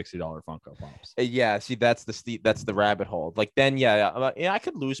 $660 Funko Pops. Yeah, see, that's the rabbit hole. Like, then I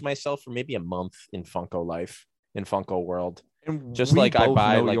could lose myself for maybe a month in Funko life, in Funko world. And just we like I both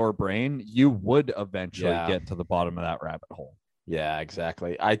buy know like your brain, you would eventually get to the bottom of that rabbit hole. Yeah,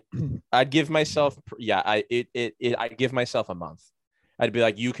 exactly. I'd give myself I'd give myself a month. I'd be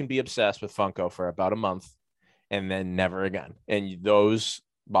like, you can be obsessed with Funko for about a month and then never again. And those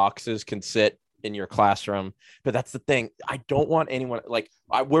boxes can sit in your classroom. But that's the thing. I don't want anyone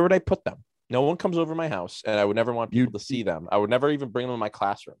where would I put them? No one comes over my house, and I would never want people to see them. I would never even bring them in my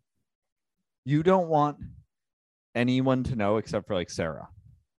classroom. You don't want anyone to know except for like Sarah.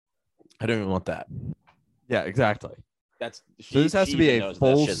 I don't even want that. Yeah, exactly. That's So this has to be even a knows that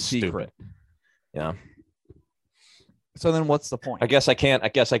full shit's secret. stupid. Yeah. So then what's the point? I guess I can't. I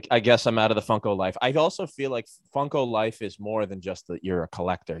guess I'm out of the Funko life. I also feel like Funko life is more than just that you're a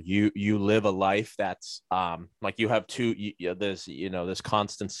collector. You live a life that's like you have there's this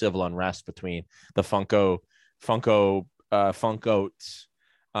constant civil unrest between the Funkos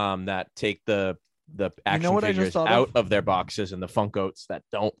that take the action figures out of their boxes and the Funkos that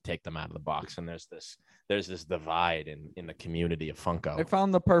don't take them out of the box. And there's this divide in the community of Funko. I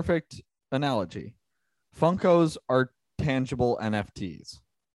found the perfect analogy. Funkos are tangible NFTs.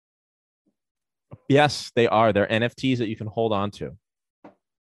 Yes, they are. They're NFTs that you can hold on to.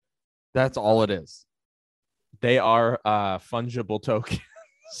 That's all it is. They are fungible tokens.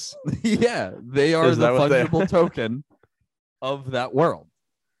 Yeah, they are the fungible token of that world.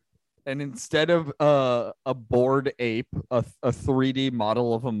 And instead of a bored ape, a 3D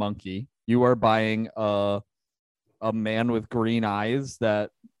model of a monkey, you are buying a man with green eyes that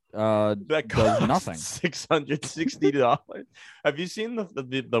does nothing. $660. Have you seen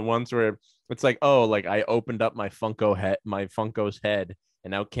the ones where it's like, oh, like I opened up my Funko's head,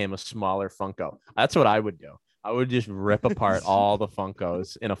 and out came a smaller Funko? That's what I would do. I would just rip apart all the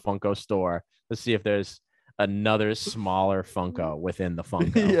Funkos in a Funko store to see if there's another smaller Funko within the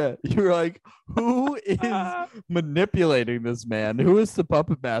Funko. Yeah, you're like, who is manipulating this man? Who is the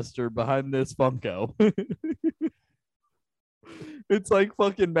puppet master behind this Funko? It's like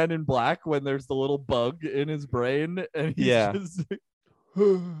fucking Men in Black when there's the little bug in his brain, and he's just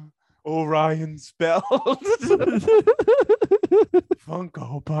Orion spell.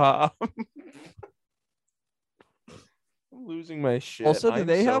 Funko Pop. I'm losing my shit. Also, do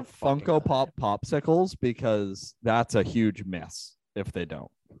they have Funko Pop popsicles? Because that's a huge miss if they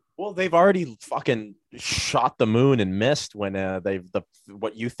don't. Well, they've already fucking shot the moon and missed when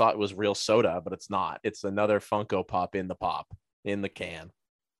what you thought was real soda, but it's not. It's another Funko Pop in the can.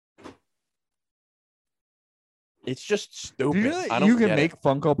 It's just stupid. You can make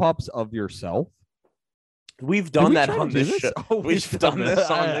Funko Pops of yourself. We've done that on this show. We've done this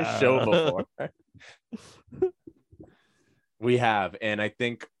on this show before. We have, and I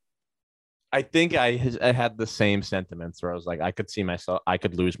think I had the same sentiments where I was like, I could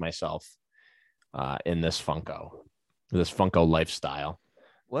lose myself in this Funko lifestyle.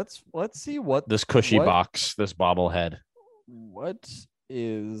 Let's see what this cushy box, this bobblehead. What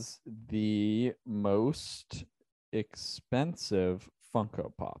is the most expensive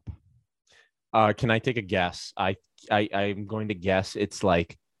Funko Pop? Can I take a guess? I'm going to guess it's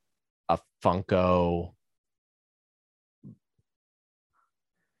like a Funko.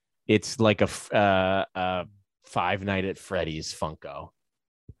 It's like a Five Nights at Freddy's Funko,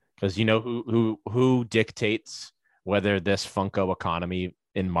 because you know who dictates whether this Funko economy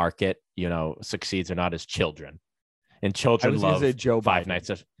in market succeeds or not is children, and children love Five Nights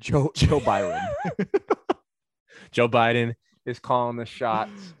at Joe Byron. Joe Biden is calling the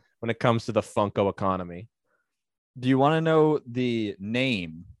shots when it comes to the Funko economy. Do you want to know the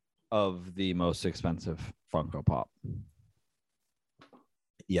name of the most expensive Funko Pop?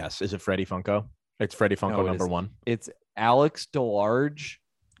 Yes. Is it Freddy Funko? It's Freddy Funko number one. It's Alex DeLarge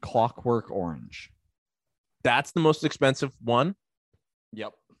Clockwork Orange. That's the most expensive one?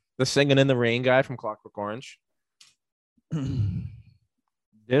 Yep. The Singing in the Rain guy from Clockwork Orange.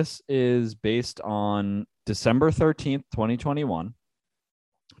 This is based on December 13th, 2021.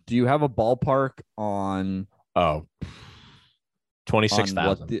 Do you have a ballpark on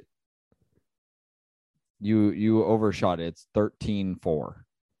 26,000? You overshot it. It's $13,400.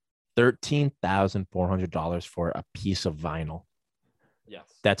 $13,400 for a piece of vinyl. Yes.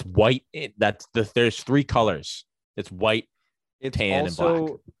 That's white. There's three colors. It's white, tan, and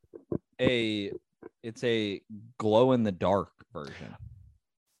black. It's a glow in the dark version.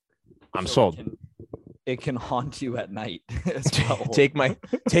 I'm sold. It can haunt you at night as well. take my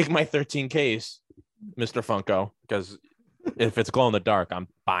 13Ks, Mr. Funko, because if it's glow in the dark, I'm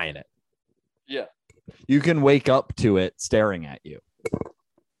buying it. Yeah. You can wake up to it staring at you.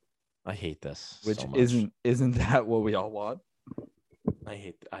 I hate this. Which so much. Isn't that what we all want? I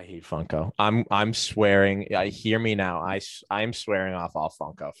hate Funko. I'm swearing. Hear me now. I'm swearing off all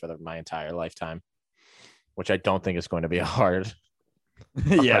Funko for my entire lifetime. which I don't think is going to be hard.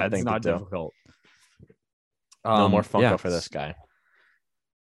 Yeah, hard it's thing to not do. difficult. No more Funko yeah. for this guy.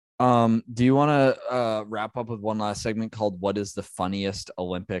 Do you want to wrap up with one last segment called "What is the funniest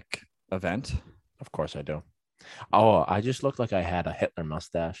Olympic event?" Of course I do. Oh, I just looked like I had a Hitler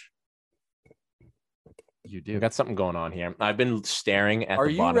mustache. You We do. got something going on here. I've been staring at Are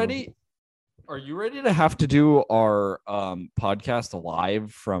the you bottom. ready? Are you ready to have to do our podcast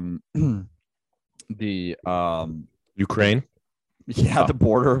live from the Ukraine, yeah, Oh. the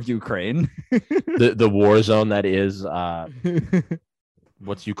border of Ukraine? the war zone that is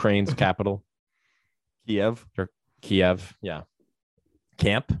what's Ukraine's capital? Kiev. Kiev. Yeah.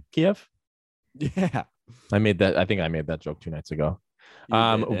 Camp Kiev. Yeah. I think I made that joke 2 nights ago. You did,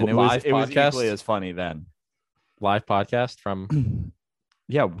 and it live was podcast? equally as funny then. Live podcast from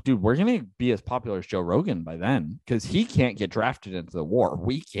Yeah, dude, we're gonna be as popular as Joe Rogan by then because he can't get drafted into the war.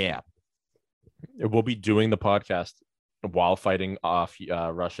 We can. we'll be doing the podcast while fighting off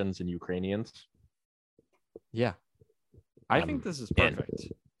Russians and Ukrainians. Yeah, I I'm think this is in.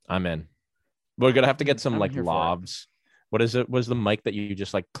 perfect. I'm in. We're gonna have to get some I'm like here for it. lavs. What is it? Was the mic that you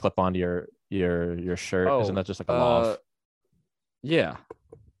just like clip onto your shirt? Isn't that just like a lav? Yeah.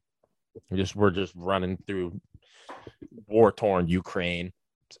 We're just running through war torn Ukraine.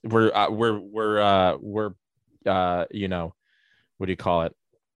 We're you know, what do you call it?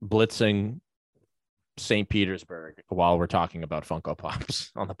 Blitzing St. Petersburg while we're talking about Funko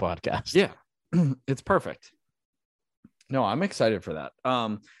Pops on the podcast. Yeah, it's perfect. No, I'm excited for that.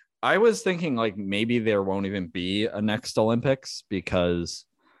 I was thinking like maybe there won't even be a next Olympics because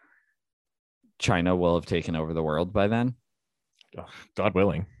China will have taken over the world by then. God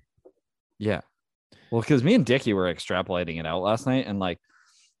willing. Yeah. Well, because me and Dickie were extrapolating it out last night, and like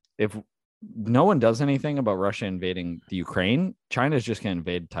if no one does anything about Russia invading the Ukraine, China's just gonna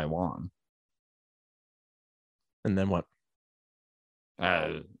invade Taiwan. And then what?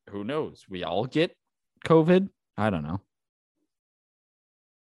 Who knows? We all get COVID. I don't know.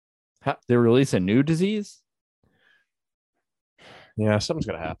 They release a new disease. Yeah, something's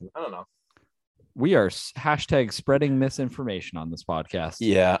gonna happen. I don't know. We are hashtag spreading misinformation on this podcast.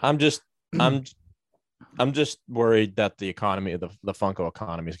 Yeah, I'm just worried that the economy, the Funko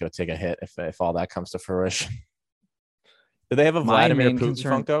economy, is going to take a hit if all that comes to fruition. Do they have a My Vladimir main Putin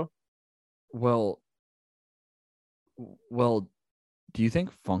concern- Funko? Well, do you think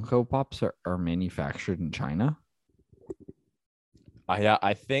Funko Pops are manufactured in China?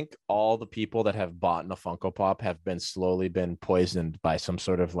 I think all the people that have bought a Funko Pop have slowly been poisoned by some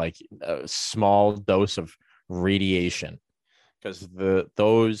sort of like a small dose of radiation, because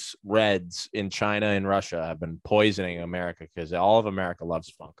those Reds in China and Russia have been poisoning America because all of America loves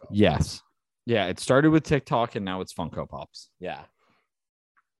Funko. Yes. Yeah, it started with TikTok and now it's Funko Pops. Yeah.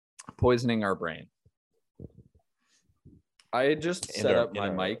 Poisoning our brain. I just set up my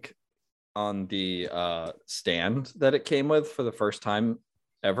mic on the stand that it came with for the first time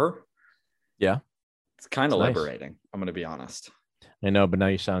ever. Yeah. It's kind of It's nice. liberating. I'm going to be honest. I know, but now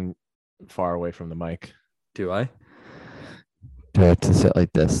you sound far away from the mic. Do I? Do I have to sit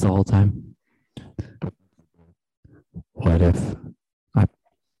like this the whole time? What if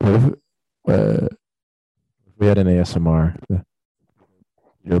We had an ASMR.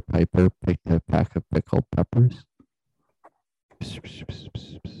 your Piper picked a pack of pickled peppers?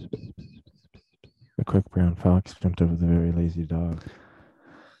 A quick brown fox jumped over the very lazy dog.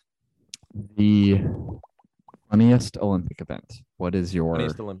 The funniest Olympic event. What is your?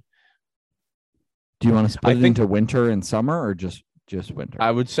 Funniest Olymp- Do you want to split I it think- into winter and summer, or just winter?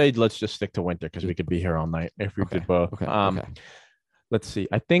 I would say let's just stick to winter because we could be here all night if we did both. Okay. Let's see.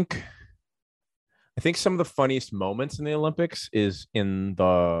 I think some of the funniest moments in the Olympics is in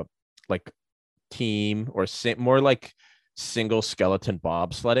the like team or more like single skeleton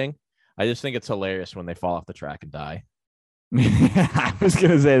bobsledding. I just think it's hilarious when they fall off the track and die. I was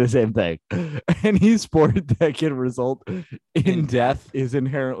gonna say the same thing. Any sport that can result in death is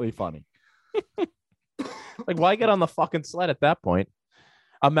inherently funny. Like, why get on the fucking sled at that point?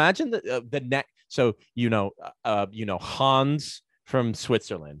 Imagine the neck. So Hans from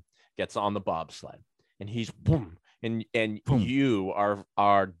Switzerland gets on the bobsled, and he's boom, and Boom. you are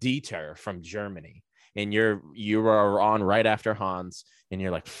Dieter from Germany, and you are on right after Hans, and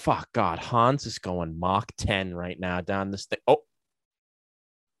you're like, fuck God, Hans is going Mach 10 right now down this thing. Oh.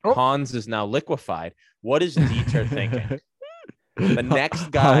 Hans is now liquefied. What is Dieter thinking? The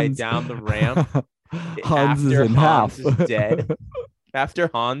next guy down the ramp, Hans is after in Hans half. is dead, after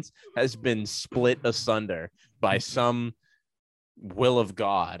Hans has been split asunder by some will of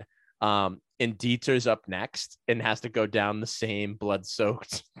God, And Dieter's up next and has to go down the same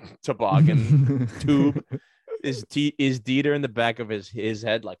blood-soaked toboggan tube. Is Dieter in the back of his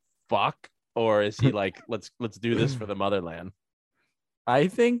head like fuck, or is he like let's do this for the motherland? I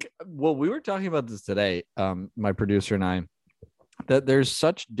think, well, we were talking about this today, my producer and I, that there's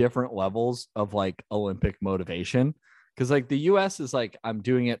such different levels of like Olympic motivation. Because like the US is like, I'm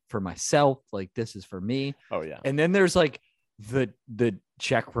doing it for myself, like this is for me. Oh yeah. And then there's like the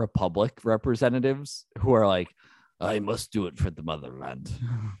Czech Republic representatives who are like, I must do it for the motherland.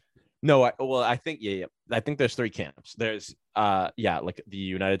 No, I think yeah. I think there's three camps. There's like the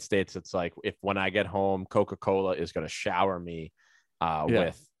United States, it's like if when I get home, Coca-Cola is gonna shower me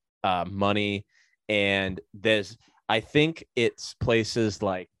with money. And I think it's places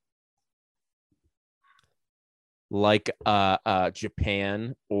like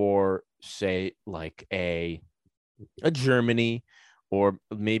Japan, or say like a Germany, or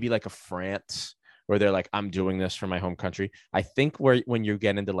maybe like a France, where they're like, I'm doing this for my home country. I think when you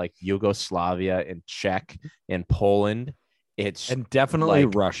get into like Yugoslavia and Czech and Poland, and definitely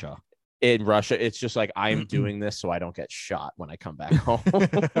like, Russia. In Russia, it's just like, I'm doing this so I don't get shot when I come back home.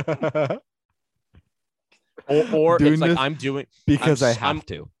 or Doing it's like this I'm doing because I have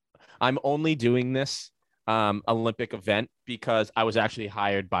to. I'm only doing this Olympic event because I was actually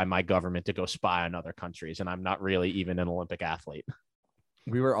hired by my government to go spy on other countries, and I'm not really even an Olympic athlete.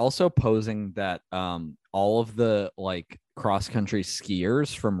 We were also posing that all of the like cross country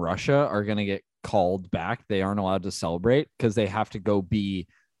skiers from Russia are going to get called back. They aren't allowed to celebrate because they have to go be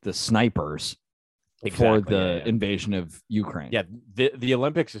the snipers for the invasion of Ukraine. Yeah, the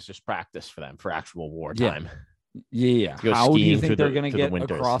Olympics is just practice for them for actual wartime. Yeah. How do you think they're going to get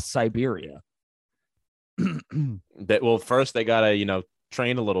across Siberia? Well, first they gotta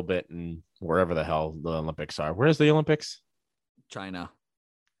train a little bit and wherever the hell the Olympics are. Where's the Olympics? China.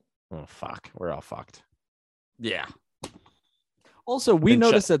 Oh fuck, we're all fucked. Yeah. Also, we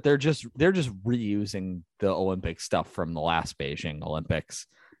noticed that they're just reusing the Olympic stuff from the last Beijing Olympics.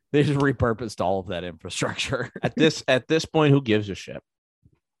 They just repurposed all of that infrastructure. At this point, who gives a shit?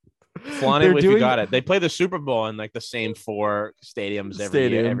 Flaunt it if you got it. They play the Super Bowl in like the same 4 stadiums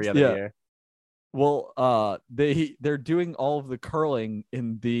every other year. Well, they're doing all of the curling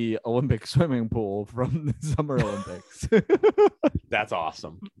in the Olympic swimming pool from the Summer Olympics. That's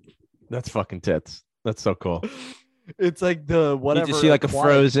awesome. That's fucking tits. That's so cool. It's like the whatever. You just see like a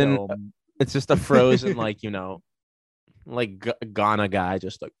frozen. Film. It's just a frozen like Ghana guy,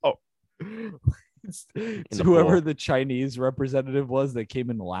 just like It's whoever the Chinese representative was that came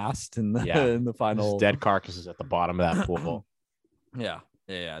in last in the final. Dead carcasses at the bottom of that pool. Yeah.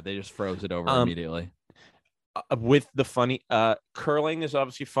 They just froze it over immediately. With the funny, curling is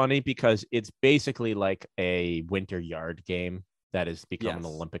obviously funny because it's basically like a winter yard game that has become an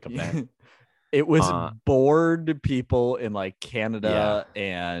Olympic event. It was bored people in like Canada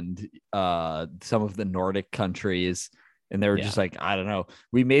and some of the Nordic countries. And they were just like, I don't know.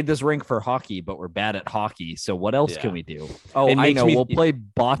 We made this rink for hockey, but we're bad at hockey. So what else can we do? Oh, I know. We'll play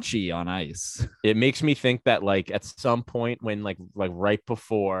bocce on ice. It makes me think that like at some point when like right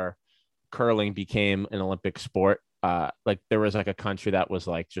before curling became an Olympic sport, like there was like a country that was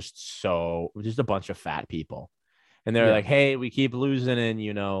like just a bunch of fat people. And they're like, hey, we keep losing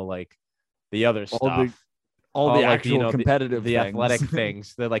and like the other stuff. All the actual competitive the athletic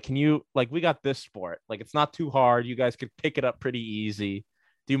things. They're like, can you we got this sport, like it's not too hard, you guys could pick it up pretty easy.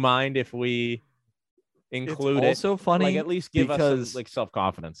 Do you mind if we include it's also funny, like at least give us some, like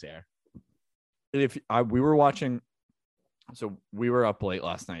self-confidence here? We were watching, so we were up late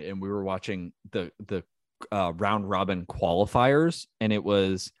last night and we were watching the round robin qualifiers, and it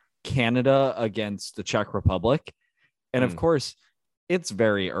was Canada against the Czech Republic, and of course it's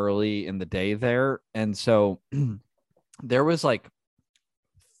very early in the day there. And so there was like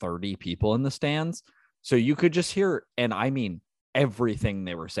 30 people in the stands. So you could just hear, and I mean, everything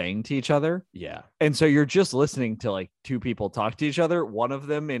they were saying to each other. Yeah. And so you're just listening to like 2 people talk to each other, one of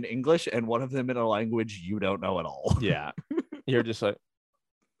them in English and one of them in a language you don't know at all. Yeah. You're just like,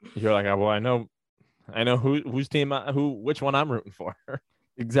 well, I know whose team, which one I'm rooting for.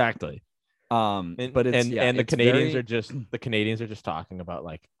 Exactly. But the Canadians are just talking about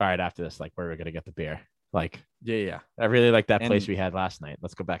like, all right, after this, like where we're gonna get the beer. Like, yeah. I really like that place we had last night.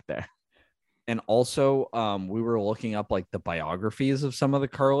 Let's go back there. And also, we were looking up like the biographies of some of the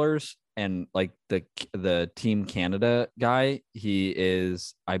curlers, and like the Team Canada guy, he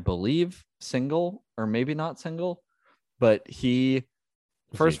is, I believe, single or maybe not single, but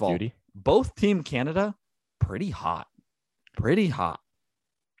first of all, both Team Canada, pretty hot.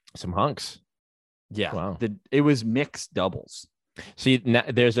 Some hunks. Yeah. Wow. It was mixed doubles. See,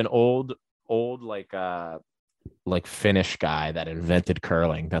 there's an old like Finnish guy that invented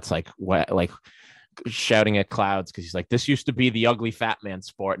curling. That's like what like shouting at clouds because he's like, this used to be the ugly fat man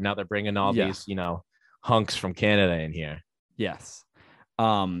sport. Now they're bringing all Yeah. these, hunks from Canada in here. Yes.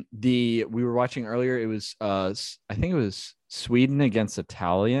 We were watching earlier. It was I think it was Sweden against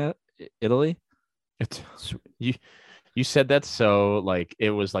Italy. It's you said that so like it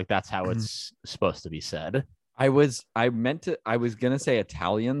was like that's how it's supposed to be said. I was gonna say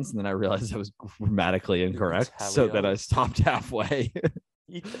Italians, and then I realized I was grammatically incorrect, so then I stopped halfway.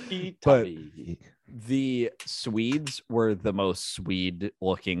 But the Swedes were the most Swede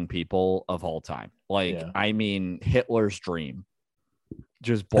looking people of all time. Like, Yeah. I mean, Hitler's dream.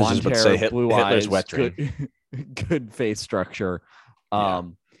 Just I was blonde just about to hair, say blue Hitler's eyes, wet good face structure. Yeah.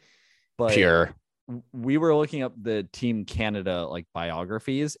 But Pure. we were looking up the Team Canada like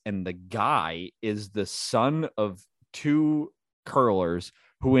biographies, and the guy is the son of two curlers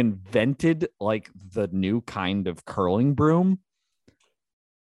who invented like the new kind of curling broom.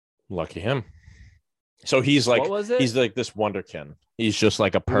 Lucky him. So he's like What was it? he's like this wonderkin. He's just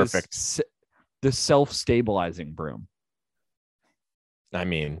like a It was perfect. the self-stabilizing broom. I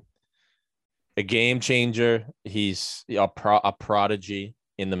mean, a game changer. He's a prodigy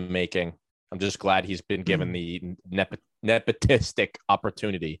in the making. I'm just glad he's been given the nepotistic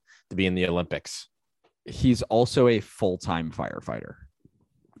opportunity to be in the Olympics. He's also a full-time firefighter.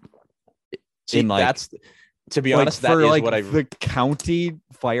 See, In, like- that's to be honest, that for is like what I the county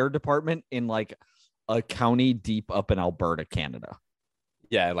fire department in like a county deep up in Alberta, Canada.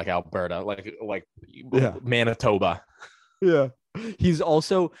 yeah, like Alberta, like Yeah. Manitoba. Yeah. He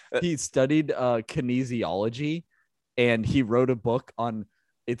studied kinesiology, and he wrote a book on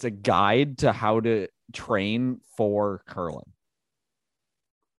it's a guide to how to train for curling.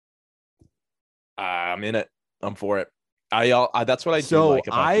 I'm in it. I'm for it. I that's what I do So like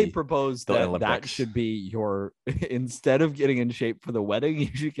about I the- propose the that Olympics. should be your instead of getting in shape for the wedding, you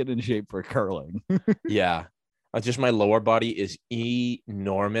should get in shape for curling. yeah. Just my lower body is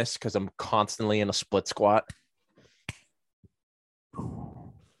enormous because I'm constantly in a split squat.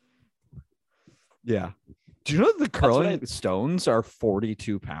 Yeah. Do you know the what curling stones are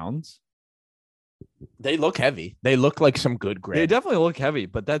 42 pounds? They look heavy. They look like some good They grade. definitely look heavy,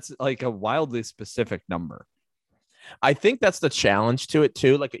 but that's like a wildly specific number. I think that's the challenge to it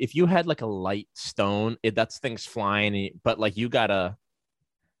too. Like if you had like a light stone, that's things flying, but like you gotta,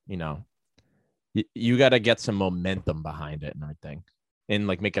 you gotta get some momentum behind it and everything, and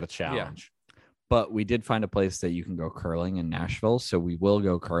like make it a challenge. But we did find a place that you can go curling in Nashville, so we will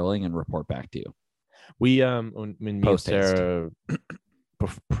go curling and report back to you. We when me and Post-haste. Sarah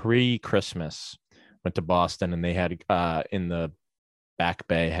pre-Christmas went to Boston, and they had in the back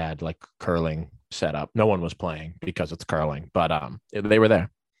bay had like curling set up. No one was playing because it's curling, but they were there.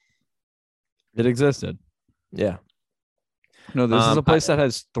 It existed. Yeah. No, this is a Um, place that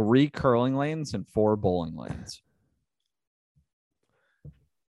has 3 curling lanes and 4 bowling lanes.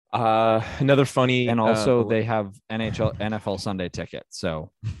 Another funny, And also they have NFL Sunday tickets.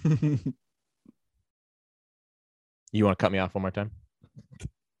 So you want to cut me off one more time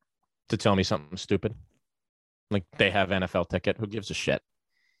to tell me something stupid? Like they have NFL ticket. Who gives a shit?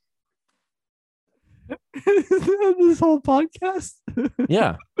 this whole podcast.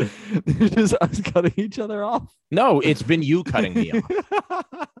 Yeah. Just us cutting each other off. No, it's been you cutting me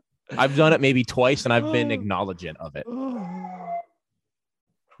off. I've done it maybe twice, and I've been acknowledging of it.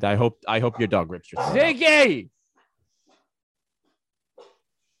 I hope your dog rips your throat out. Ziggy!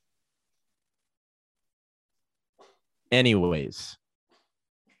 Anyways,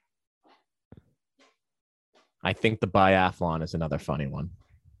 I think the biathlon is another funny one.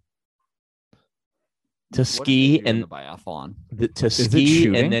 To ski and the biathlon. to it ski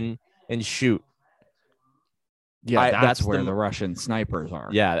shooting? and shoot. Yeah, that's that's where the- the Russian snipers are.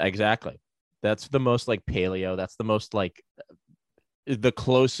 Yeah, exactly. That's the most like paleo. That's the most like the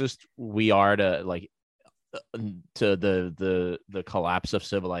closest we are to like to the collapse of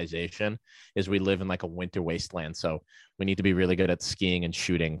civilization is we live in like a winter wasteland. So we need to be really good at skiing and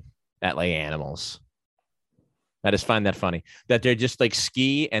shooting at like animals. I just find that funny that they're just like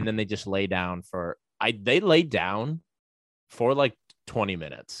ski and then they just lay down they lay down for like 20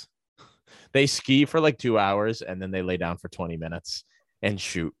 minutes. They ski for like 2 hours and then they lay down for 20 minutes and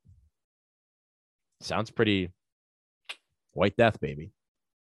shoot. Sounds pretty White Death, baby.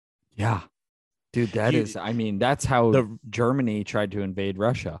 Yeah. Dude, that's how Germany tried to invade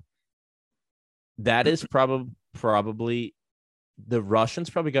Russia. That is probably the Russians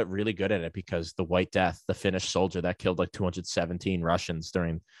probably got really good at it because the White Death, the Finnish soldier that killed like 217 Russians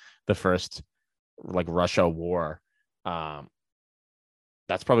during the first like Russia war,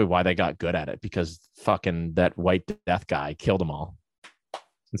 That's probably why they got good at it, because fucking that white death guy killed them all.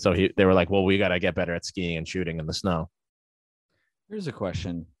 And so they were like, well, we got to get better at skiing and shooting in the snow. Here's a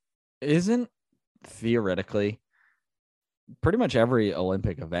question. Isn't theoretically pretty much every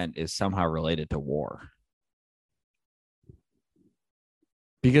Olympic event is somehow related to war?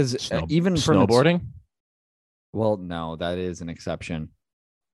 Because even from snowboarding. Well, no, that is an exception.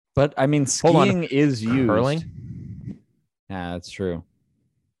 But I mean, Hold on. skiing is used. Curling? Yeah, that's true.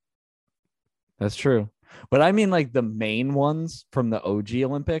 That's true. But I mean, like the main ones from the OG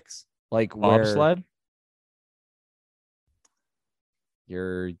Olympics, like Bobsled?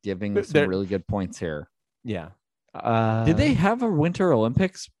 You're giving But some really good points here. Yeah. Did they have a Winter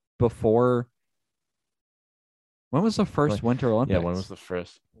Olympics before? When was the first Winter Olympics? Yeah, when was the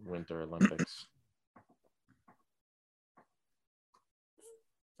first Winter Olympics?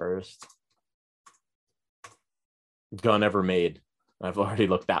 First gun ever made. I've already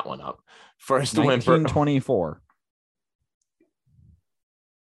looked that one up. First Winter 1924.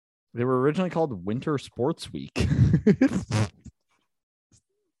 They were originally called Winter Sports Week.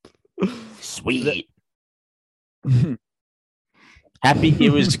 Sweet. Happy.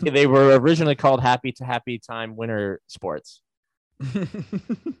 It was. They were originally called Happy Time Winter Sports. They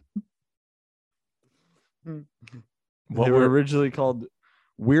were originally called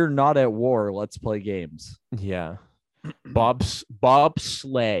We're Not at War, Let's Play Games. Yeah. Bob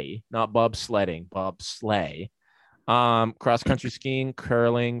Sleigh, not Bob Sledding, Bob Sleigh. Cross country skiing,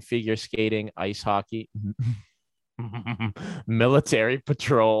 curling, figure skating, ice hockey, military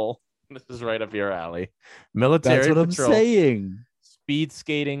patrol. This is right up your alley. Military That's what patrol, I'm saying. speed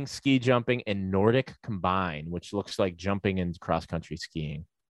skating, ski jumping, and Nordic combine, which looks like jumping and cross country skiing.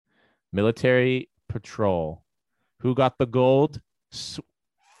 Military patrol. Who got the gold?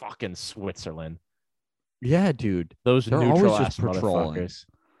 Fucking Switzerland. Yeah, dude. Those They're neutral always ass just patrolling. motherfuckers.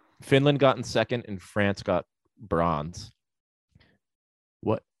 Finland got in second and France got bronze.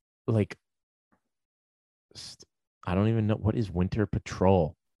 What? Like, I don't even know. What is winter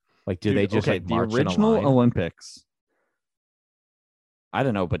patrol? Like, do they just like the march in a original line? Olympics? I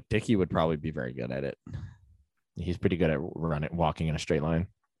don't know, but Dickie would probably be very good at it. He's pretty good at walking in a straight line.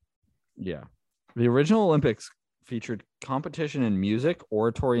 Yeah. The original Olympics featured competition in music,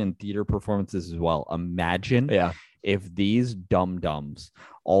 oratory, and theater performances as well. Imagine if these dum-dums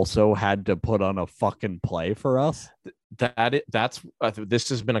also had to put on a fucking play for us. This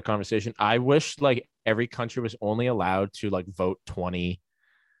has been a conversation. I wish like every country was only allowed to like vote 20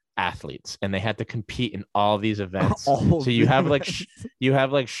 athletes and they had to compete in all these events. So you have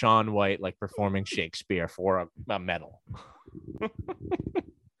like Shaun White like performing Shakespeare for a medal.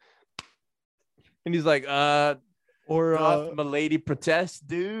 And he's like, or my lady protest,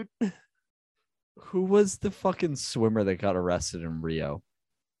 dude. Who was the fucking swimmer that got arrested in Rio?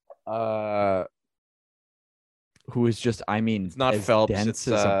 Who is just, I mean, it's not as Phelps, dense it's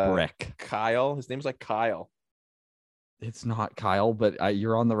as a brick. Kyle. His name's like Kyle. It's not Kyle, but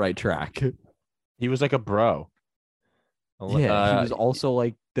you're on the right track. He was like a bro. Yeah, he was also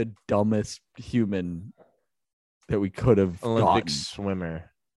like the dumbest human that we could have Olympic gotten.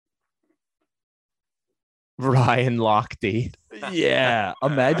 Swimmer. Ryan Lochte. Yeah.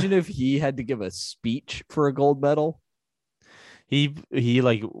 Imagine if he had to give a speech for a gold medal. He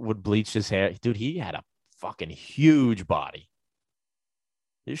like would bleach his hair. Dude, he had a fucking huge body.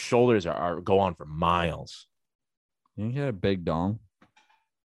 His shoulders are go on for miles. You think he had a big dong?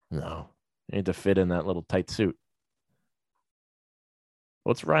 No. You need to fit in that little tight suit.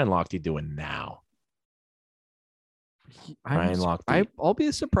 What's Ryan Lochte doing now? Ryan Lochte. I'll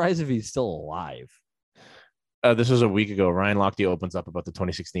be surprised if he's still alive. This was a week ago. Ryan Lochte opens up about the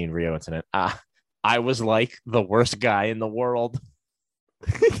 2016 Rio incident. I was like the worst guy in the world.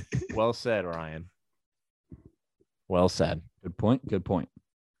 Well said, Ryan. Well said. Good point. Good point.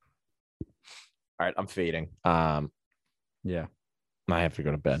 All right, I'm fading. Yeah. I have to go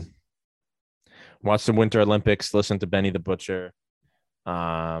to bed. Watch the Winter Olympics. Listen to Benny the Butcher.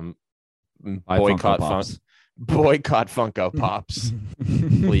 Boycott Funko Pops,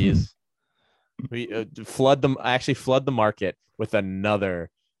 please. We flood the market with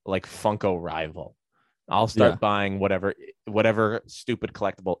another like Funko rival. I'll start buying whatever stupid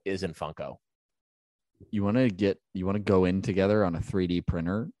collectible isn't Funko. You want to go in together on a 3D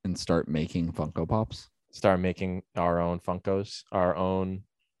printer and start making Funko Pops? Start making our own Funkos, our own.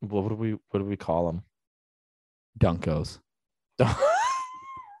 What do we call them? Dunkos.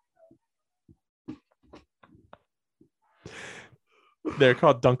 They're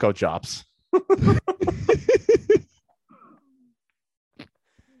called Dunko Chops.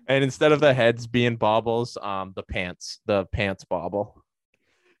 And instead of the heads being baubles, the pants bauble.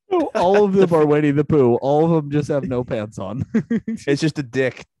 All of them are Winnie the Pooh. All of them just have no pants on. It's just a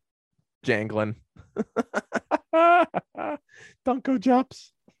dick jangling. Dunko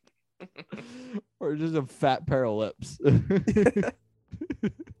Drops. Or just a fat pair of lips.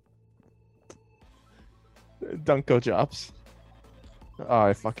 Dunko Drops. Oh,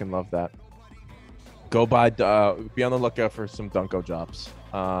 I fucking love that. Go buy. Be on the lookout for some Dunko Drops.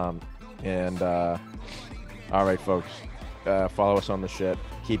 All right, folks. Follow us on the shit.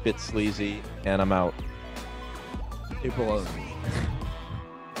 Keep it sleazy, and I'm out. People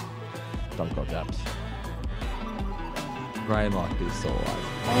Dunko Drops. Ryan Lochte is still alive.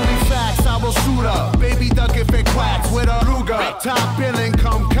 Only facts, I will shoot up. Baby duck if it quacks with a Ruger. Top billing,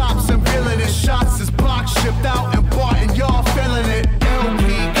 come cops and villainous shots is block shipped out and bought and y'all feeling it. LP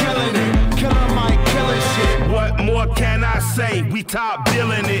killing it. Killer Mike killing shit. What more can I say? We top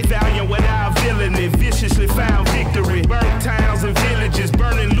billing it. Valiant without villainy. Viciously found victory. Burnt towns and villages.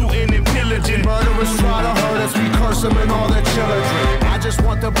 Burning, looting, and pillaging. Murderers try to hurt us, we curse them and all their children. I just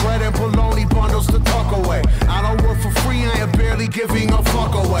want the bread and bologna bundles to tuck away. I don't work for free, I am barely giving a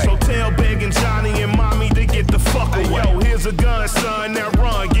fuck away. So tell begging Johnny and mommy to get the fuck away. Yo, here's a gun, son. Now